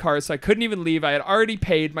sides by cars, so I couldn't even leave. I had already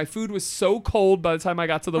paid. My food was so cold by the time I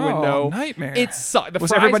got to the window. Nightmare. It sucked.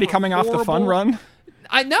 Was everybody coming off the fun run?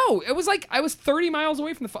 I know. It was I was 30 miles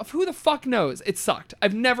away from the who the fuck knows? It sucked.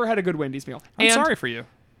 I've never had a good Wendy's meal. I'm sorry for you.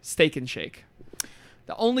 Steak and Shake.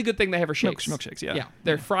 The only good thing they have are shakes. Milkshakes, yeah. Yeah.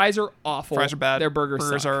 Their fries are awful. Fries are bad. Their burgers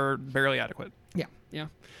suck. are barely adequate. Yeah.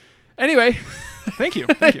 Anyway. Thank you.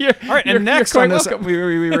 All right, and next on this, we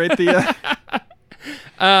rate the...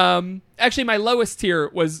 Actually, my lowest tier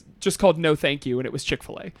was just called No Thank You, and it was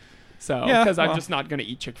Chick-fil-A. So, because I'm just not going to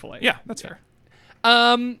eat Chick-fil-A. Yeah, that's fair.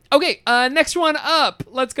 Okay, next one up.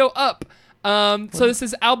 Let's go up. So this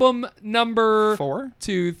is album number 4,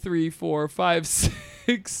 2, 3, 4, 5,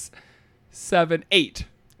 6, 7, 8.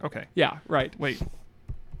 Okay. Yeah, right. Wait.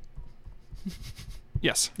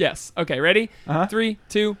 Yes. Yes. Okay, ready? Uh-huh. 3,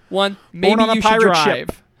 2, 1. Maybe on a You Should Pirate Drive.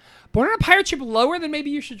 Ship. Born on a Pirate Ship lower than Maybe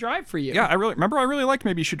You Should Drive for you. Yeah, I really liked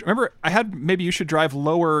Maybe You Should. Remember, I had Maybe You Should Drive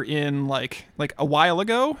lower in like a while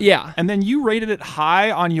ago. Yeah. And then you rated it high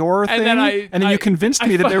on your thing, then you convinced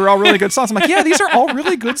me that they were all really good songs. I'm like, yeah, these are all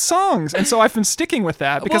really good songs, and so I've been sticking with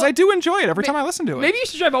that because Well, I do enjoy it every time I listen to it. Maybe You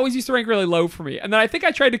Should Drive always used to rank really low for me. And then I think I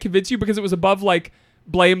tried to convince you because it was above like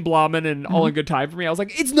Blame Blommin' and All in Good Time for me. I was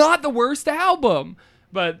like, it's not the worst album.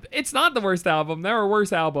 But it's not the worst album. There are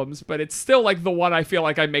worse albums, but it's still like the one I feel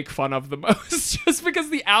like I make fun of the most just because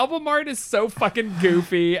the album art is so fucking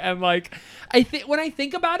goofy. And like, when I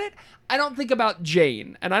think about it, I don't think about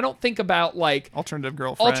Jane and I don't think about like Alternative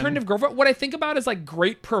Girlfriend. What I think about is like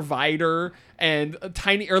Great Provider and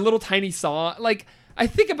Little Tiny Song. Like, I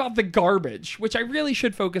think about the garbage, which I really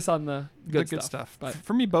should focus on the good stuff. But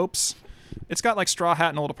for me, Bopes, it's got like Straw Hat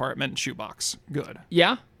and Old Apartment and Shoebox. Good.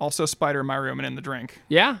 yeah, Also Spider in My Room and In the Drink.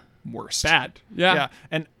 yeah, Worst. bad. Yeah.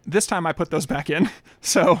 And this time I put those back in,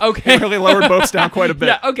 so Okay. it really lowered Bopes down quite a bit.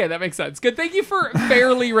 Yeah, okay, that makes sense. Good. Thank you for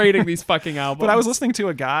fairly rating these fucking albums. But I was listening to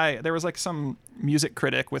a guy, there was like some music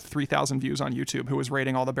critic with 3,000 views on YouTube who was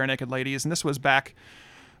rating all the Bare Naked Ladies, and this was back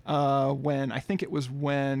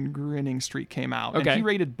when Grinning Streak came out. Okay. And he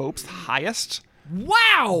rated Bopes highest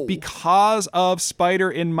Wow! because of Spider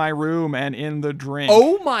in My Room and In the Drink.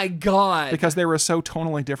 Oh my god! Because they were so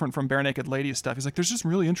tonally different from Bare Naked Ladies stuff. He's like, there's just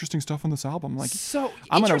really interesting stuff on this album. I'm like, so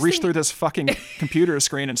I'm going to reach interesting- through this fucking computer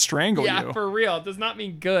screen and strangle Yeah, you. for real. It does not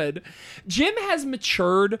mean good. Jim has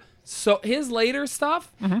matured. So his later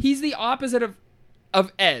stuff, he's the opposite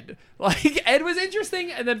of Ed. Like Ed was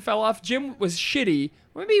interesting and then fell off. Jim was shitty.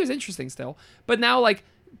 Well, maybe he was interesting still, but now like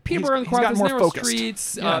Peterborough and he's gotten Quackers, more Narrow focused.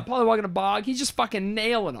 Streets, Yeah. Pollywog in a Bog. He's just fucking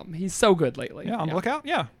nailing them. He's so good lately. Yeah, on the lookout?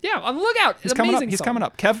 Yeah. Yeah, on the lookout. He's coming up. He's coming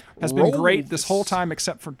up. Kev has been great this Rose. whole time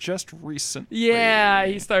except for just recently. Yeah,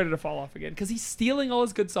 he started to fall off again because he's stealing all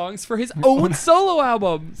his good songs for his own solo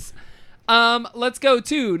albums. Let's go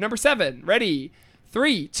to number 7. Ready?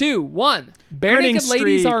 3, 2, 1. Bare Grinning Naked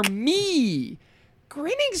Ladies Streak. Are Me.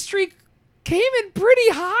 Grinning Streak came in pretty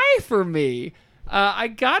high for me. I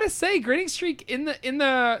gotta say, Grinning Streak in the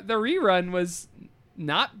rerun was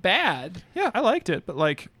not bad. Yeah, I liked it, but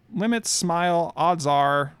like Limits, Smile, Odds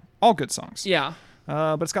Are, all good songs. Yeah,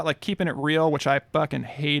 But it's got like Keeping It Real, which I fucking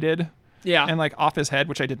hated, yeah, and like Off His Head,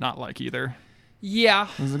 which I did not like either. yeah.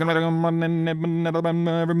 Miss everybody.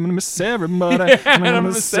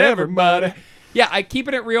 Miss everybody. Yeah, I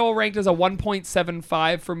Keeping It Real ranked as a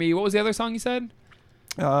 1.75 for me. What was the other song you said?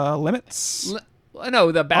 Limits.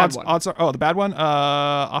 No, the bad one. Odds Are. Oh, the bad one.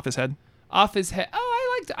 Off His Head. Off His Head.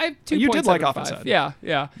 Oh, I have 2.75. You did like Off His Head. Yeah.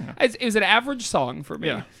 It was an average song for me.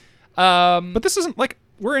 Yeah. Um, But this isn't like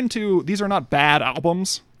we're into. These are not bad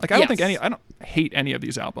albums. Like I don't Yes. think any. I don't hate any of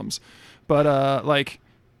these albums, but like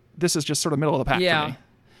this is just sort of middle of the pack yeah. for me.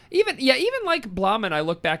 Even like Blommin', I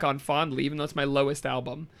look back on fondly, even though it's my lowest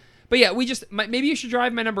album. But yeah, Maybe You Should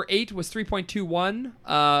Drive. My number 8 was 3.21.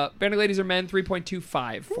 Bare Naked Ladies Are Men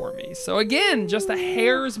 3.25 for me. So again, just a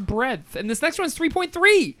hair's breadth. And this next one's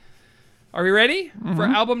 3.3. Are we ready for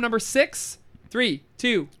album number 6? 3,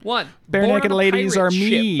 2, 1. Bare Born Naked on a Ladies Pirate Are Ship.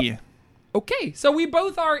 Me. Okay, so we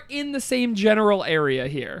both are in the same general area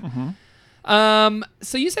here.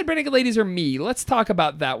 So you said Bare Naked Ladies Are Me. Let's talk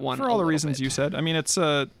about that one For a all the little reasons bit. you said. I mean, it's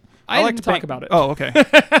I like didn't talk about it. Oh, okay.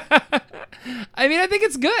 I mean, I think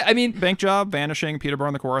it's good. I mean, Bank Job, Vanishing, Peterborough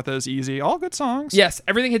and the Kawarthas, Easy, all good songs. yes,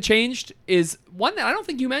 Everything Had Changed is one that I don't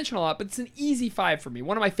think you mention a lot, but it's an easy 5 for me.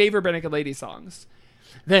 One of my favorite Bare Naked Ladies songs.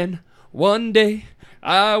 Then one day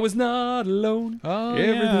I was not alone. Oh,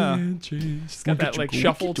 Everything yeah. had changed. It's got that like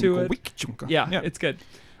shuffle to it. Yeah, it's good.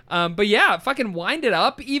 But yeah, fucking Wind It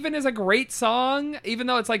Up even is a great song, even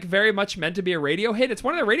though it's like very much meant to be a radio hit. It's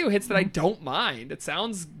one of the radio hits that I don't mind. It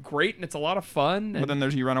sounds great and it's a lot of fun. But and- then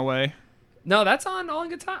there's You Run Away. No, that's on All in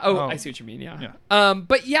Good Time. Oh, Oh. I see what you mean. Yeah. Yeah.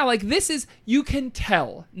 But yeah, like this is, you can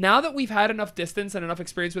tell now that we've had enough distance and enough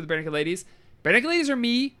experience with Bare Naked Ladies. Bare Naked Ladies Are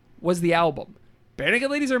Me was the album. Bare Naked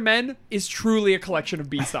Ladies Are Men is truly a collection of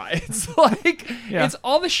B-sides. Like Yeah. it's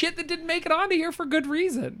all the shit that didn't make it onto here for good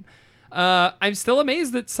reason. I'm still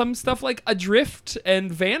amazed that some stuff like Adrift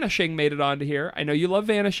and Vanishing made it onto here. I know you love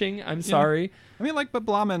Vanishing. I'm sorry. I mean, like, but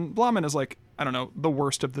Blommin is like, I don't know, the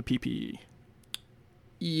worst of the PPE.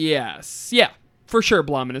 Yes. Yeah. For sure,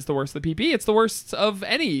 Blommin' is the worst of the PP. It's the worst of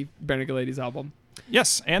any Bare Naked Ladies album.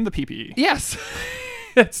 Yes, and the PPE. Yes.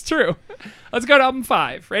 That's true. Let's go to album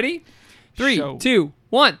 5. Ready? 3, Show. 2,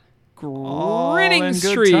 1. All Grinning in Good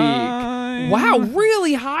Streak. Time. Wow,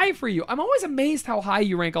 really high for you. I'm always amazed how high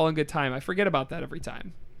you rank All in Good Time. I forget about that every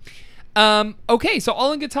time. Okay, so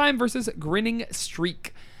All in Good Time versus Grinning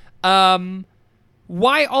Streak.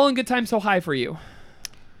 Why All in Good Time so high for you?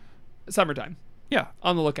 Summertime. Yeah.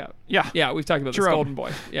 On the Lookout. Yeah. Yeah, we've talked about this. Jerome. Golden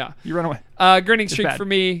Boy. Yeah. You run away. Grinning Streak bad. for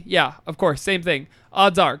me. Yeah, of course. Same thing.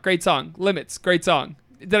 Odds Are. Great song. Limits. Great song.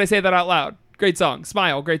 Did I say that out loud? Great song.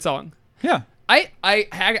 Smile. Great song. Yeah. I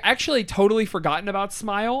had actually totally forgotten about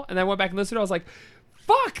Smile, and then went back and listened to it. I was like,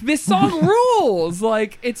 fuck, this song rules.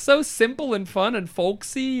 Like, it's so simple and fun and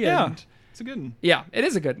folksy. Yeah. And It's a good one. yeah, it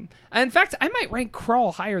is a good one. In fact, I might rank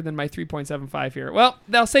Crawl higher than my 3.75 here. Well,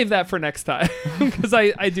 I'll save that for next time because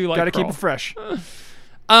I do like Gotta Crawl. keep it fresh.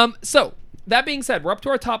 So, that being said, we're up to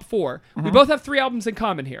our top 4. We both have 3 albums in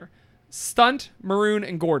common here. Stunt, Maroon,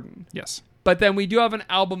 and Gordon. Yes. But then we do have an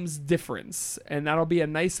album's difference, and that'll be a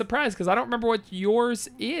nice surprise because I don't remember what yours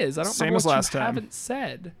is. I don't Same remember as what last you time. haven't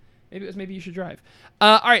said. Maybe it was Maybe You Should Drive.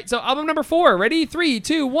 All right, so album number 4. Ready? 3,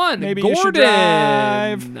 2, 1. Maybe Gordon. You Should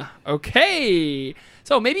Drive. Okay.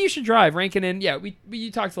 So Maybe You Should Drive, ranking in. Yeah,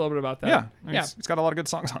 you talked a little bit about that. Yeah. Yeah. It's got a lot of good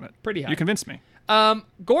songs on it. Pretty high. You convinced me.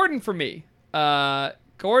 Gordon for me.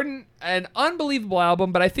 Gordon, an unbelievable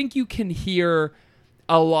album, but I think you can hear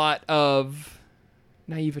a lot of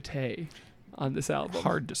naivete on this album.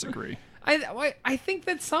 Hard disagree. I think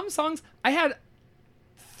that some songs, I had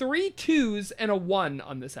 3 2s and a 1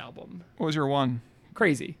 on this album. What was your one?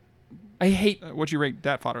 Crazy. I hate. What'd you rate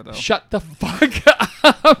Dat Fodder, though? Shut the fuck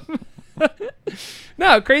up.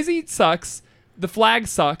 No, Crazy sucks. The Flag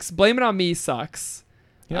sucks. Blame It on Me sucks.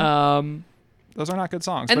 Yeah. Those are not good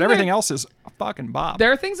songs. and But then everything there- else is a fucking bop.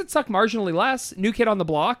 There are things that suck marginally less. New Kid on the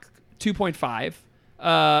Block, 2.5.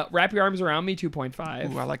 Wrap Your Arms Around Me,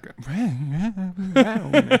 2.5. Ooh, I like it.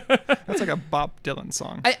 That's like a Bob Dylan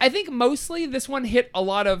song. I think mostly this one hit a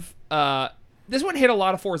lot of 4s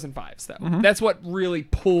and 5s though. That's what really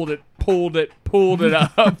pulled it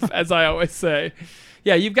up, as I always say.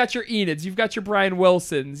 Yeah, you've got your Enids, you've got your Brian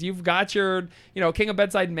Wilsons, you've got your King of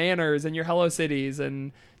Bedside Manners and your Hello Cities,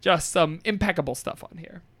 and just some impeccable stuff on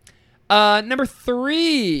here. Number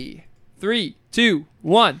 3, 3, 2,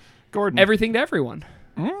 1. Gordon. Everything to Everyone.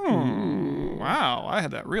 Wow, I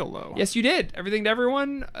had that real low. Yes, you did. Everything to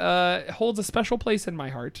Everyone holds a special place in my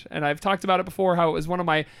heart. And I've talked about it before, how it was one of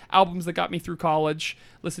my albums that got me through college.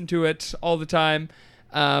 Listen to it all the time.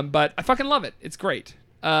 But I fucking love it. It's great.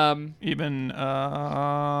 Even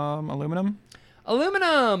Aluminum.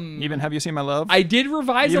 Aluminum. Even Have You Seen My Love? I did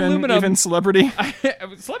revise even, Aluminum. Even Celebrity.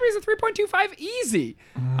 Celebrity's a 3.25 easy.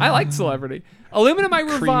 I liked Celebrity. Aluminum I Cream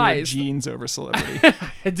your revised. jeans over Celebrity.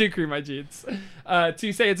 I do cream my jeans.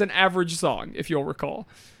 To say it's an average song, if you'll recall.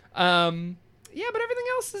 Yeah, but everything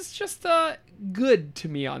else is just good to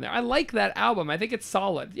me on there. I like that album. I think it's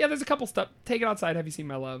solid. Yeah, there's a couple stuff. Take It Outside, Have You Seen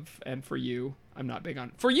My Love, and For You, I'm not big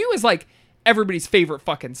on. For You is like everybody's favorite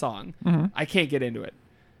fucking song. I can't get into it.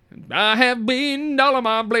 I have been all of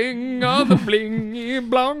my bling, all the bling,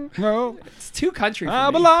 blong. No, It's too country for I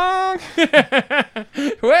me. belong.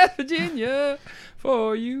 West Virginia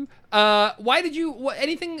for you. Why did you?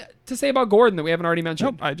 Anything to say about Gordon that we haven't already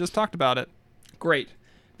mentioned? Nope, I just talked about it. Great.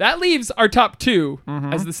 That leaves our top 2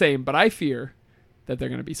 as the same, but I fear that they're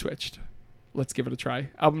going to be switched. Let's give it a try.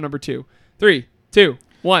 Album number 2. 3, 2,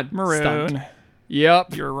 1. Maroon. Stunt.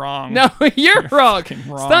 Yep. You're wrong. No, you're wrong. fucking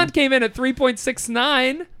wrong. Stunt came in at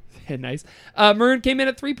 3.69. Nice. Maroon came in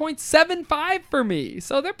at 3.75 for me.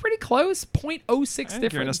 So they're pretty close. 0.06 I think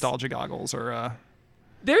difference. your nostalgia goggles are...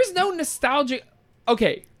 There's no nostalgic.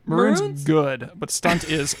 Okay. Maroon's good, but Stunt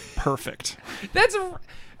is perfect.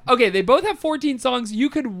 Okay, they both have 14 songs. You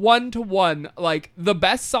could 1-to-1, like, the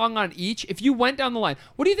best song on each. If you went down the line,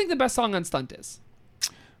 what do you think the best song on Stunt is?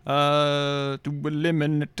 To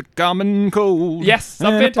eliminate the common cold. Yes,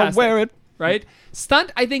 something and if I fantastic. wear it. Right?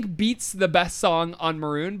 Stunt, I think, beats the best song on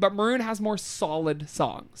Maroon, but Maroon has more solid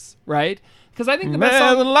songs, right? Because I think the best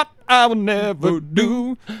There's a song... lot I will never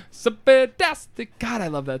do. So fantastic. God, I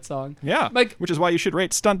love that song. Yeah, Like, which is why you should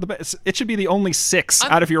rate Stunt the best. It should be the only 6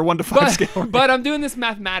 out of your 1 to 5 scale. but I'm doing this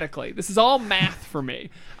mathematically. This is all math for me.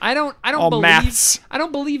 I don't All believe maths. I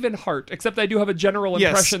don't believe in heart, except I do have a general Yes,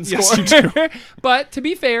 impression yes, score. you do. But to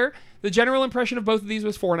be fair, the general impression of both of these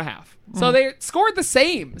was 4.5. So they scored the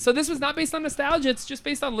same. So this was not based on nostalgia. It's just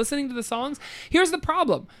based on listening to the songs. Here's the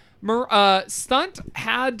problem. Stunt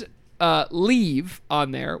had Leave on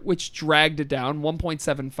there, which dragged it down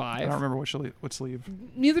 1.75. I don't remember which sleeve.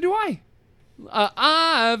 Neither do I.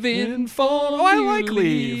 I've informed Oh, I you like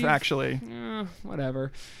Leave, actually.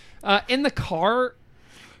 whatever. In the car,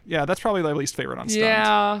 Yeah, that's probably my least favorite on Stunt.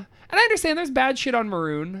 yeah. And I understand there's bad shit on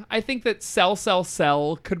Maroon. I think that Sell, Sell,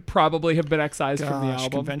 Sell could probably have been excised from the Gosh,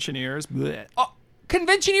 album. Conventioneers. Blech.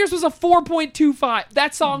 Conventioneers was a 4.25.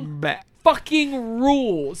 That song Blech. fucking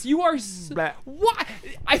rules. You are what?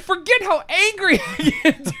 I forget how angry I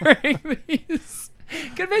get during these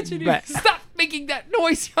convention news. Stop making that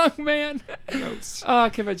noise, young man. Gross.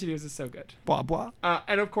 Convention news is so good. Blah blah.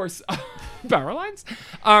 And of course, Power Lines.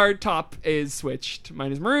 Our top is switched.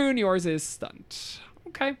 Mine is maroon. Yours is stunt.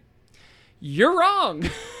 Okay. You're wrong.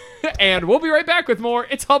 And we'll be right back with more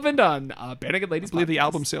It's All Been Done. Bannigan Ladies I believe the podcast.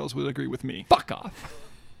 album sales would agree with me. Fuck off.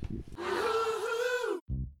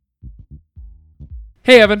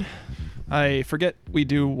 Hey, Evan. I forget we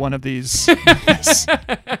do one of these.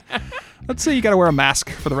 Let's say you got to wear a mask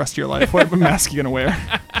for the rest of your life. What mask are you going to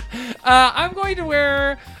wear? I'm going to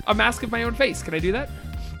wear a mask of my own face. Can I do that?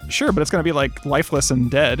 Sure, but it's going to be like lifeless and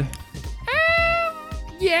dead.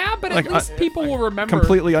 Yeah, but Like, at least people will remember.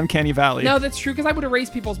 Completely uncanny valley. No, that's true, because I would erase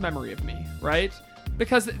people's memory of me, right?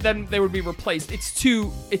 Because then they would be replaced. It's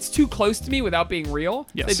too close to me without being real.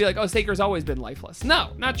 Yes. They'd be like, oh, Saker's always been lifeless.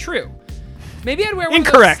 No, not true. Maybe I'd wear one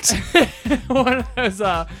Incorrect. Of those, one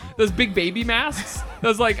of those big baby masks.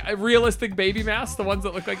 Those like realistic baby masks, the ones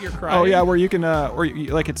that look like you're crying. Oh yeah, where you can, or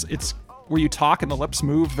you, like it's where you talk and the lips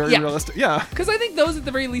move, very Yeah. realistic. Yeah. Because I think those at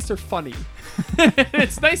the very least are funny.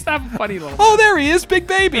 It's nice to have a funny little. Oh, there he is, Big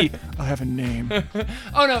Baby. I have a name.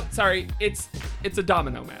 Oh no, sorry. It's a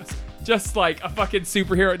domino mask. Just like a fucking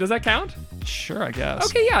superhero. Does that count? Sure, I guess.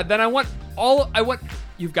 Okay, yeah. Then I want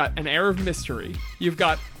you've got an air of mystery. You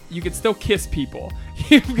can still kiss people.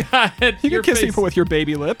 You've got You your can kiss face. people with your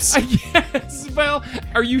baby lips. Yes. Well,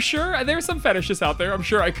 are you sure? There's some fetishists out there. I'm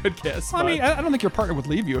sure I could kiss. I but- mean, I don't think your partner would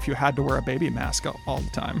leave you if you had to wear a baby mask all the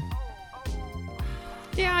time.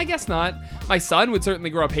 yeah, I guess not. My son would certainly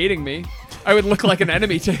grow up hating me. I would look like an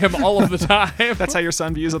enemy to him all of the time. That's how your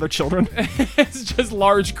son views other children. It's just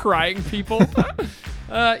large crying people.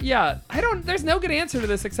 Yeah, there's no good answer to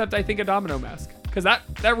this except I think a domino mask. Because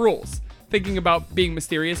that rules. Thinking about being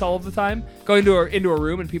mysterious all of the time. Going into a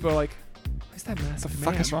room and people are like, what's that mask? What the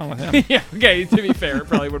fuck is wrong with him? Yeah, okay, to be fair, it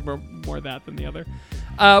probably would more that than the other.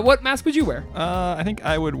 What mask would you wear? I think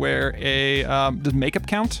I would wear a. Does makeup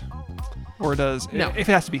count? Or does. No. If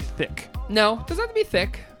it has to be thick. No, it doesn't have to be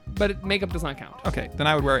thick, but makeup does not count. Okay, then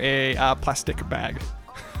I would wear a plastic bag.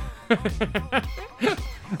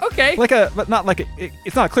 Okay. But not like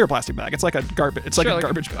it's not a clear plastic bag. It's like a garbage. It's like Sure, a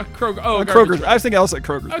garbage a bag. Kroger. A Garbage Kroger's. bag. I was thinking else like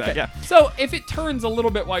Kroger's Okay. bag. Yeah. So if it turns a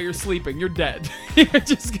little bit while you're sleeping, you're dead. You're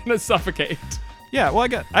just gonna suffocate. Yeah. Well,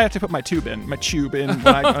 I have to put my tube in when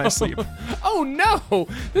I sleep. Oh no!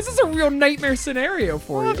 This is a real nightmare scenario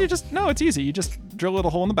for Well, you. it's easy. You just drill a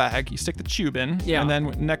little hole in the bag, you stick the tube in, Yeah. and then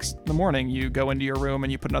in the morning you go into your room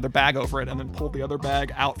and you put another bag over it and then pull the other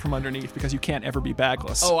bag out from underneath because you can't ever be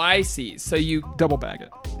bagless. Oh, I see. So you Double bag it.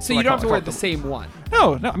 don't have to wear the same one.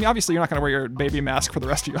 No. I mean, obviously you're not going to wear your baby mask for the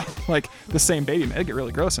rest of your like the same baby mask. It'd get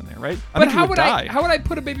really gross in there, right? I But think you how would die. I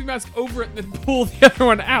put a baby mask over it and then pull the other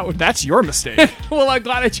one out? That's your mistake. Well, I'm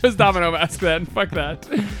glad I chose domino mask then. Fuck that.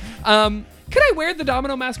 Could I wear the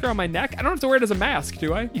domino mask around my neck? I don't have to wear it as a mask,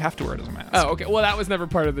 do I? You have to wear it as a mask. Oh, okay. Well, that was never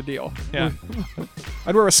part of the deal. Yeah.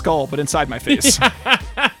 I'd wear a skull, but inside my face.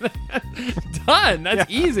 Done.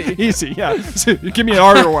 That's easy. Easy, yeah. So you give me an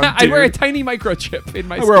harder one. I'd wear a dude. tiny microchip in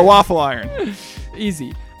my I'd wear a skin. waffle iron.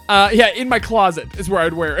 Easy. Yeah, in my closet is where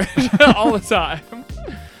I'd wear it all the time.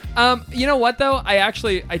 You know what though? I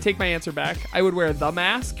take my answer back. I would wear the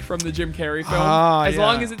mask from the Jim Carrey film, as yeah.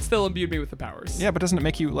 long as it still imbued me with the powers. Yeah, but doesn't it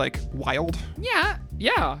make you like wild? Yeah.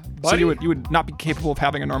 So buddy. you would not be capable of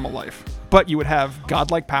having a normal life, but you would have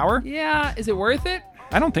godlike power? Yeah. Is it worth it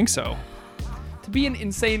I don't think so. to be an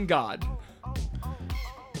insane god?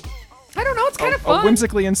 I don't know. It's kind of A fun.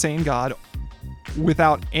 whimsically insane god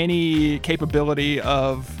without any capability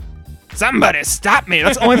of somebody stop me.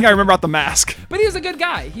 That's the only thing I remember about the mask. But he was a good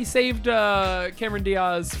guy. He saved Cameron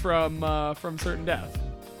Diaz from certain death.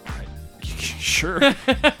 Sure.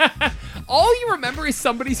 All you remember is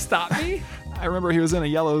somebody stopped me? I remember he was in a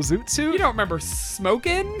yellow zoot suit. You don't remember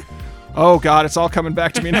smoking? Oh God, it's all coming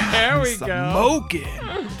back to me now. There we go. Smoking.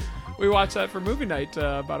 We watched that for movie night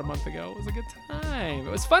about a month ago. It was a good time.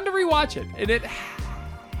 It was fun to rewatch it, and it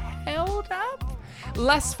held up.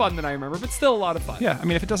 Less fun than I remember, but still a lot of fun. Yeah, I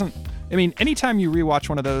mean, if it doesn't, I mean, anytime you rewatch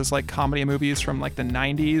one of those like comedy movies from like the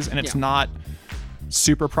 90s and it's Yeah. not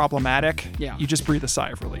super problematic, Yeah. you just breathe a sigh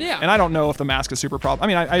of relief. Yeah. And I don't know if the mask is super I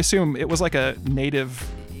mean, I assume it was like a native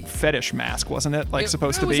fetish mask, wasn't it? Like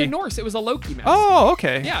supposed to It was be. a Norse. It was a Loki mask. Oh,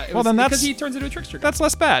 okay. Yeah. Well, then because that's he turns into a trickster guy. that's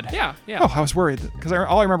less bad. Yeah, yeah. Oh, I was worried because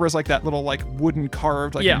all I remember is like that little like wooden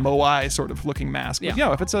carved like Yeah. moai sort of looking mask. But,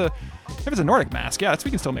 Yeah. if it's a Nordic mask, yeah,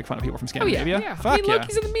 we can still make fun of people from Oh yeah, Scandinavia. yeah. Fuck I mean, yeah.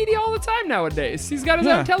 Loki's in the media all the time nowadays. He's got his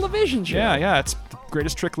Yeah. own television show. Yeah, it's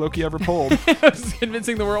Greatest trick Loki ever pulled. Just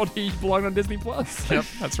convincing the world he belonged on Disney Plus. Yep,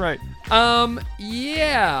 that's right.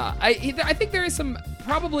 Yeah. I think there is some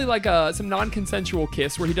probably like some non-consensual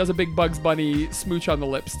kiss where he does a big Bugs Bunny smooch on the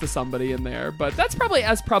lips to somebody in there, but that's probably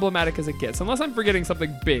as problematic as it gets, unless I'm forgetting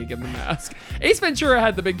something big in The Mask. Ace Ventura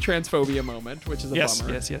had the big transphobia moment, which is a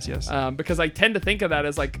bummer. Yes. Because I tend to think of that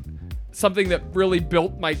as like something that really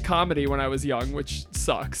built my comedy when I was young, which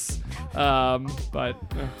sucks. But I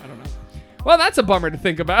don't know. Well, that's a bummer to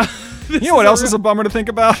think about. You know what else is a bummer to think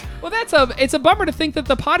about? Well, it's a bummer to think that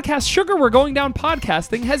the podcast Sugar We're Going Down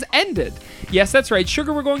Podcasting has ended. Yes, that's right.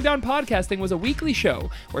 Sugar We're Going Down Podcasting was a weekly show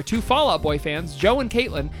where two Fall Out Boy fans, Joe and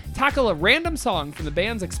Caitlin, tackle a random song from the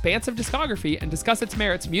band's expansive discography and discuss its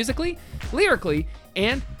merits musically, lyrically,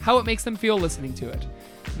 and how it makes them feel listening to it.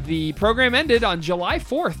 The program ended on July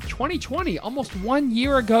 4th, 2020, almost 1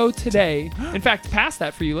 year ago today. In fact, past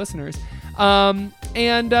that for you listeners.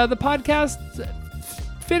 The podcast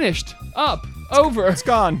finished up over. It's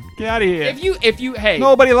gone. Get out of here. If you hey,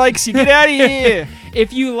 Nobody likes you. Get out of here.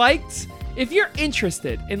 if you're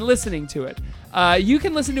interested in listening to it, you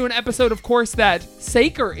can listen to an episode, of course, that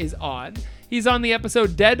Saker is on. He's on the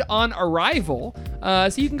episode Dead on Arrival. So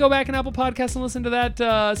you can go back in Apple Podcasts and listen to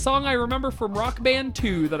that song I remember from Rock Band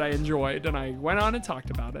 2 that I enjoyed, and I went on and talked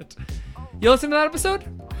about it. You listen to that episode?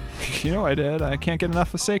 You know I did. I can't get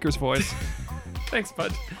enough of Saker's voice. Thanks,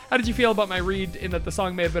 bud. How did you feel about my read in that the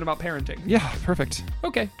song may have been about parenting? Yeah, perfect.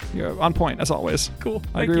 Okay, You're on point, as always. cool.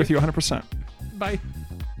 I agree with you 100%. Bye.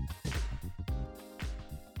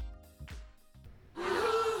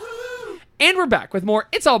 And we're back with more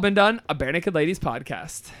It's All Been Done, a Bare Naked Ladies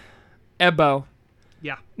podcast. Ebbo,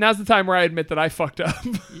 Yeah. now's the time where I admit that I fucked up.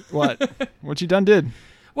 What? What you done did?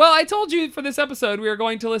 Well, I told you for this episode we are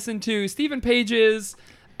going to listen to Stephen Page's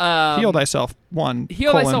Heal Thyself 1.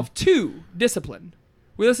 Heal colon. Thyself 2, Discipline.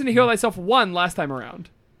 We listened to Heal Thyself 1 last time around.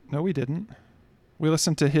 No, we didn't. We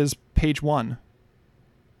listened to his page 1.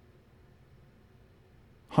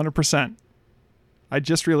 100%. I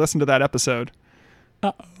just re-listened to that episode.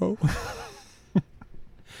 Uh-oh.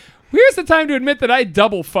 Here's the time to admit that I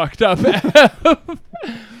double fucked up.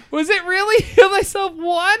 Was it really Heal Thyself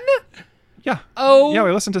 1? Yeah. Oh. Yeah,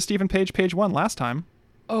 we listened to Stephen Page, page 1 last time.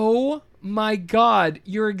 Oh my God.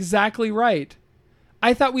 You're exactly right.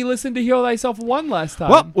 I thought we listened to Heal Thyself 1 last time.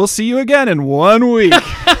 Well, we'll see you again in 1 week.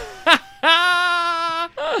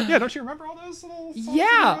 Yeah, don't you remember all those little songs?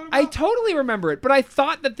 Yeah, I totally remember it. But I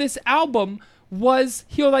thought that this album was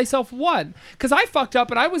Heal Thyself 1. Because I fucked up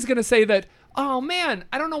and I was going to say that, oh man,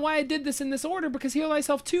 I don't know why I did this in this order because Heal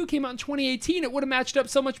Thyself 2 came out in 2018. It would have matched up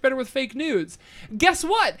so much better with Fake Nudes. Guess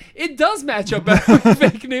what? It does match up better with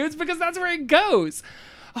Fake Nudes because that's where it goes.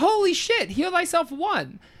 Holy shit, Heal Thyself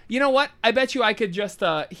 1. You know what? I bet you I could just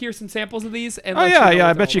hear some samples of these. And Oh, let you yeah, know yeah. I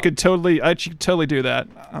what bet they're you all could totally do that.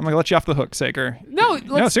 I'm going to let you off the hook, Saker. about. No,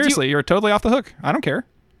 No, seriously, you're totally off the hook. I don't care.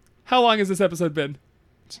 How long has this episode been?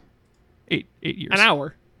 8 years. An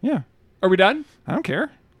hour. Yeah, Are we done? I don't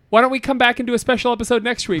care. Why don't we come back and do a special episode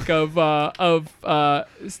next week of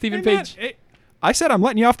Stephen Hey, man, Page? hey, I said I'm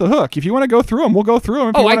letting you off the hook. If you want to go through them, we'll go through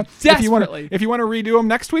them. Oh, I desperately- If you want to redo them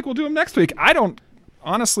next week, we'll do them next week. I don't.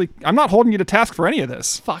 Honestly, I'm not holding you to task for any of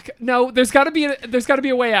this. Fuck. No, there's got to be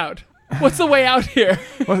a way out. What's the way out here?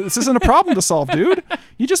 Well, this isn't a problem to solve, dude.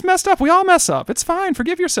 You just messed up. We all mess up. It's fine.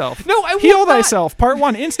 Forgive yourself. No, I will Heal not. thyself. Part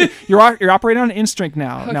 1. Instinct. You're operating on instinct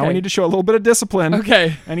now. Now we Okay. need to show a little bit of discipline.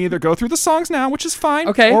 Okay. And either go through the songs now, which is fine.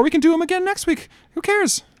 Okay. Or we can do them again next week. Who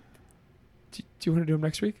cares? Do you want to do them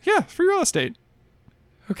next week? Yeah, free real estate.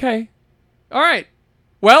 Okay. All right.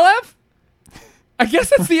 Well, Ev, I guess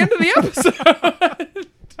that's the end of the episode.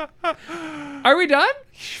 Are we done?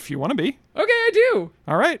 If you want to be. Okay, I do.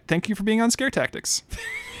 All right. Thank you for being on Scare Tactics.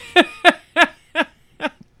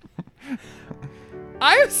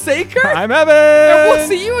 I'm Saker. I'm Evan. And we'll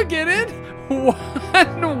see you again in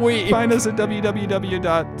 1 week. Find us at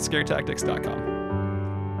www.scaretactics.com.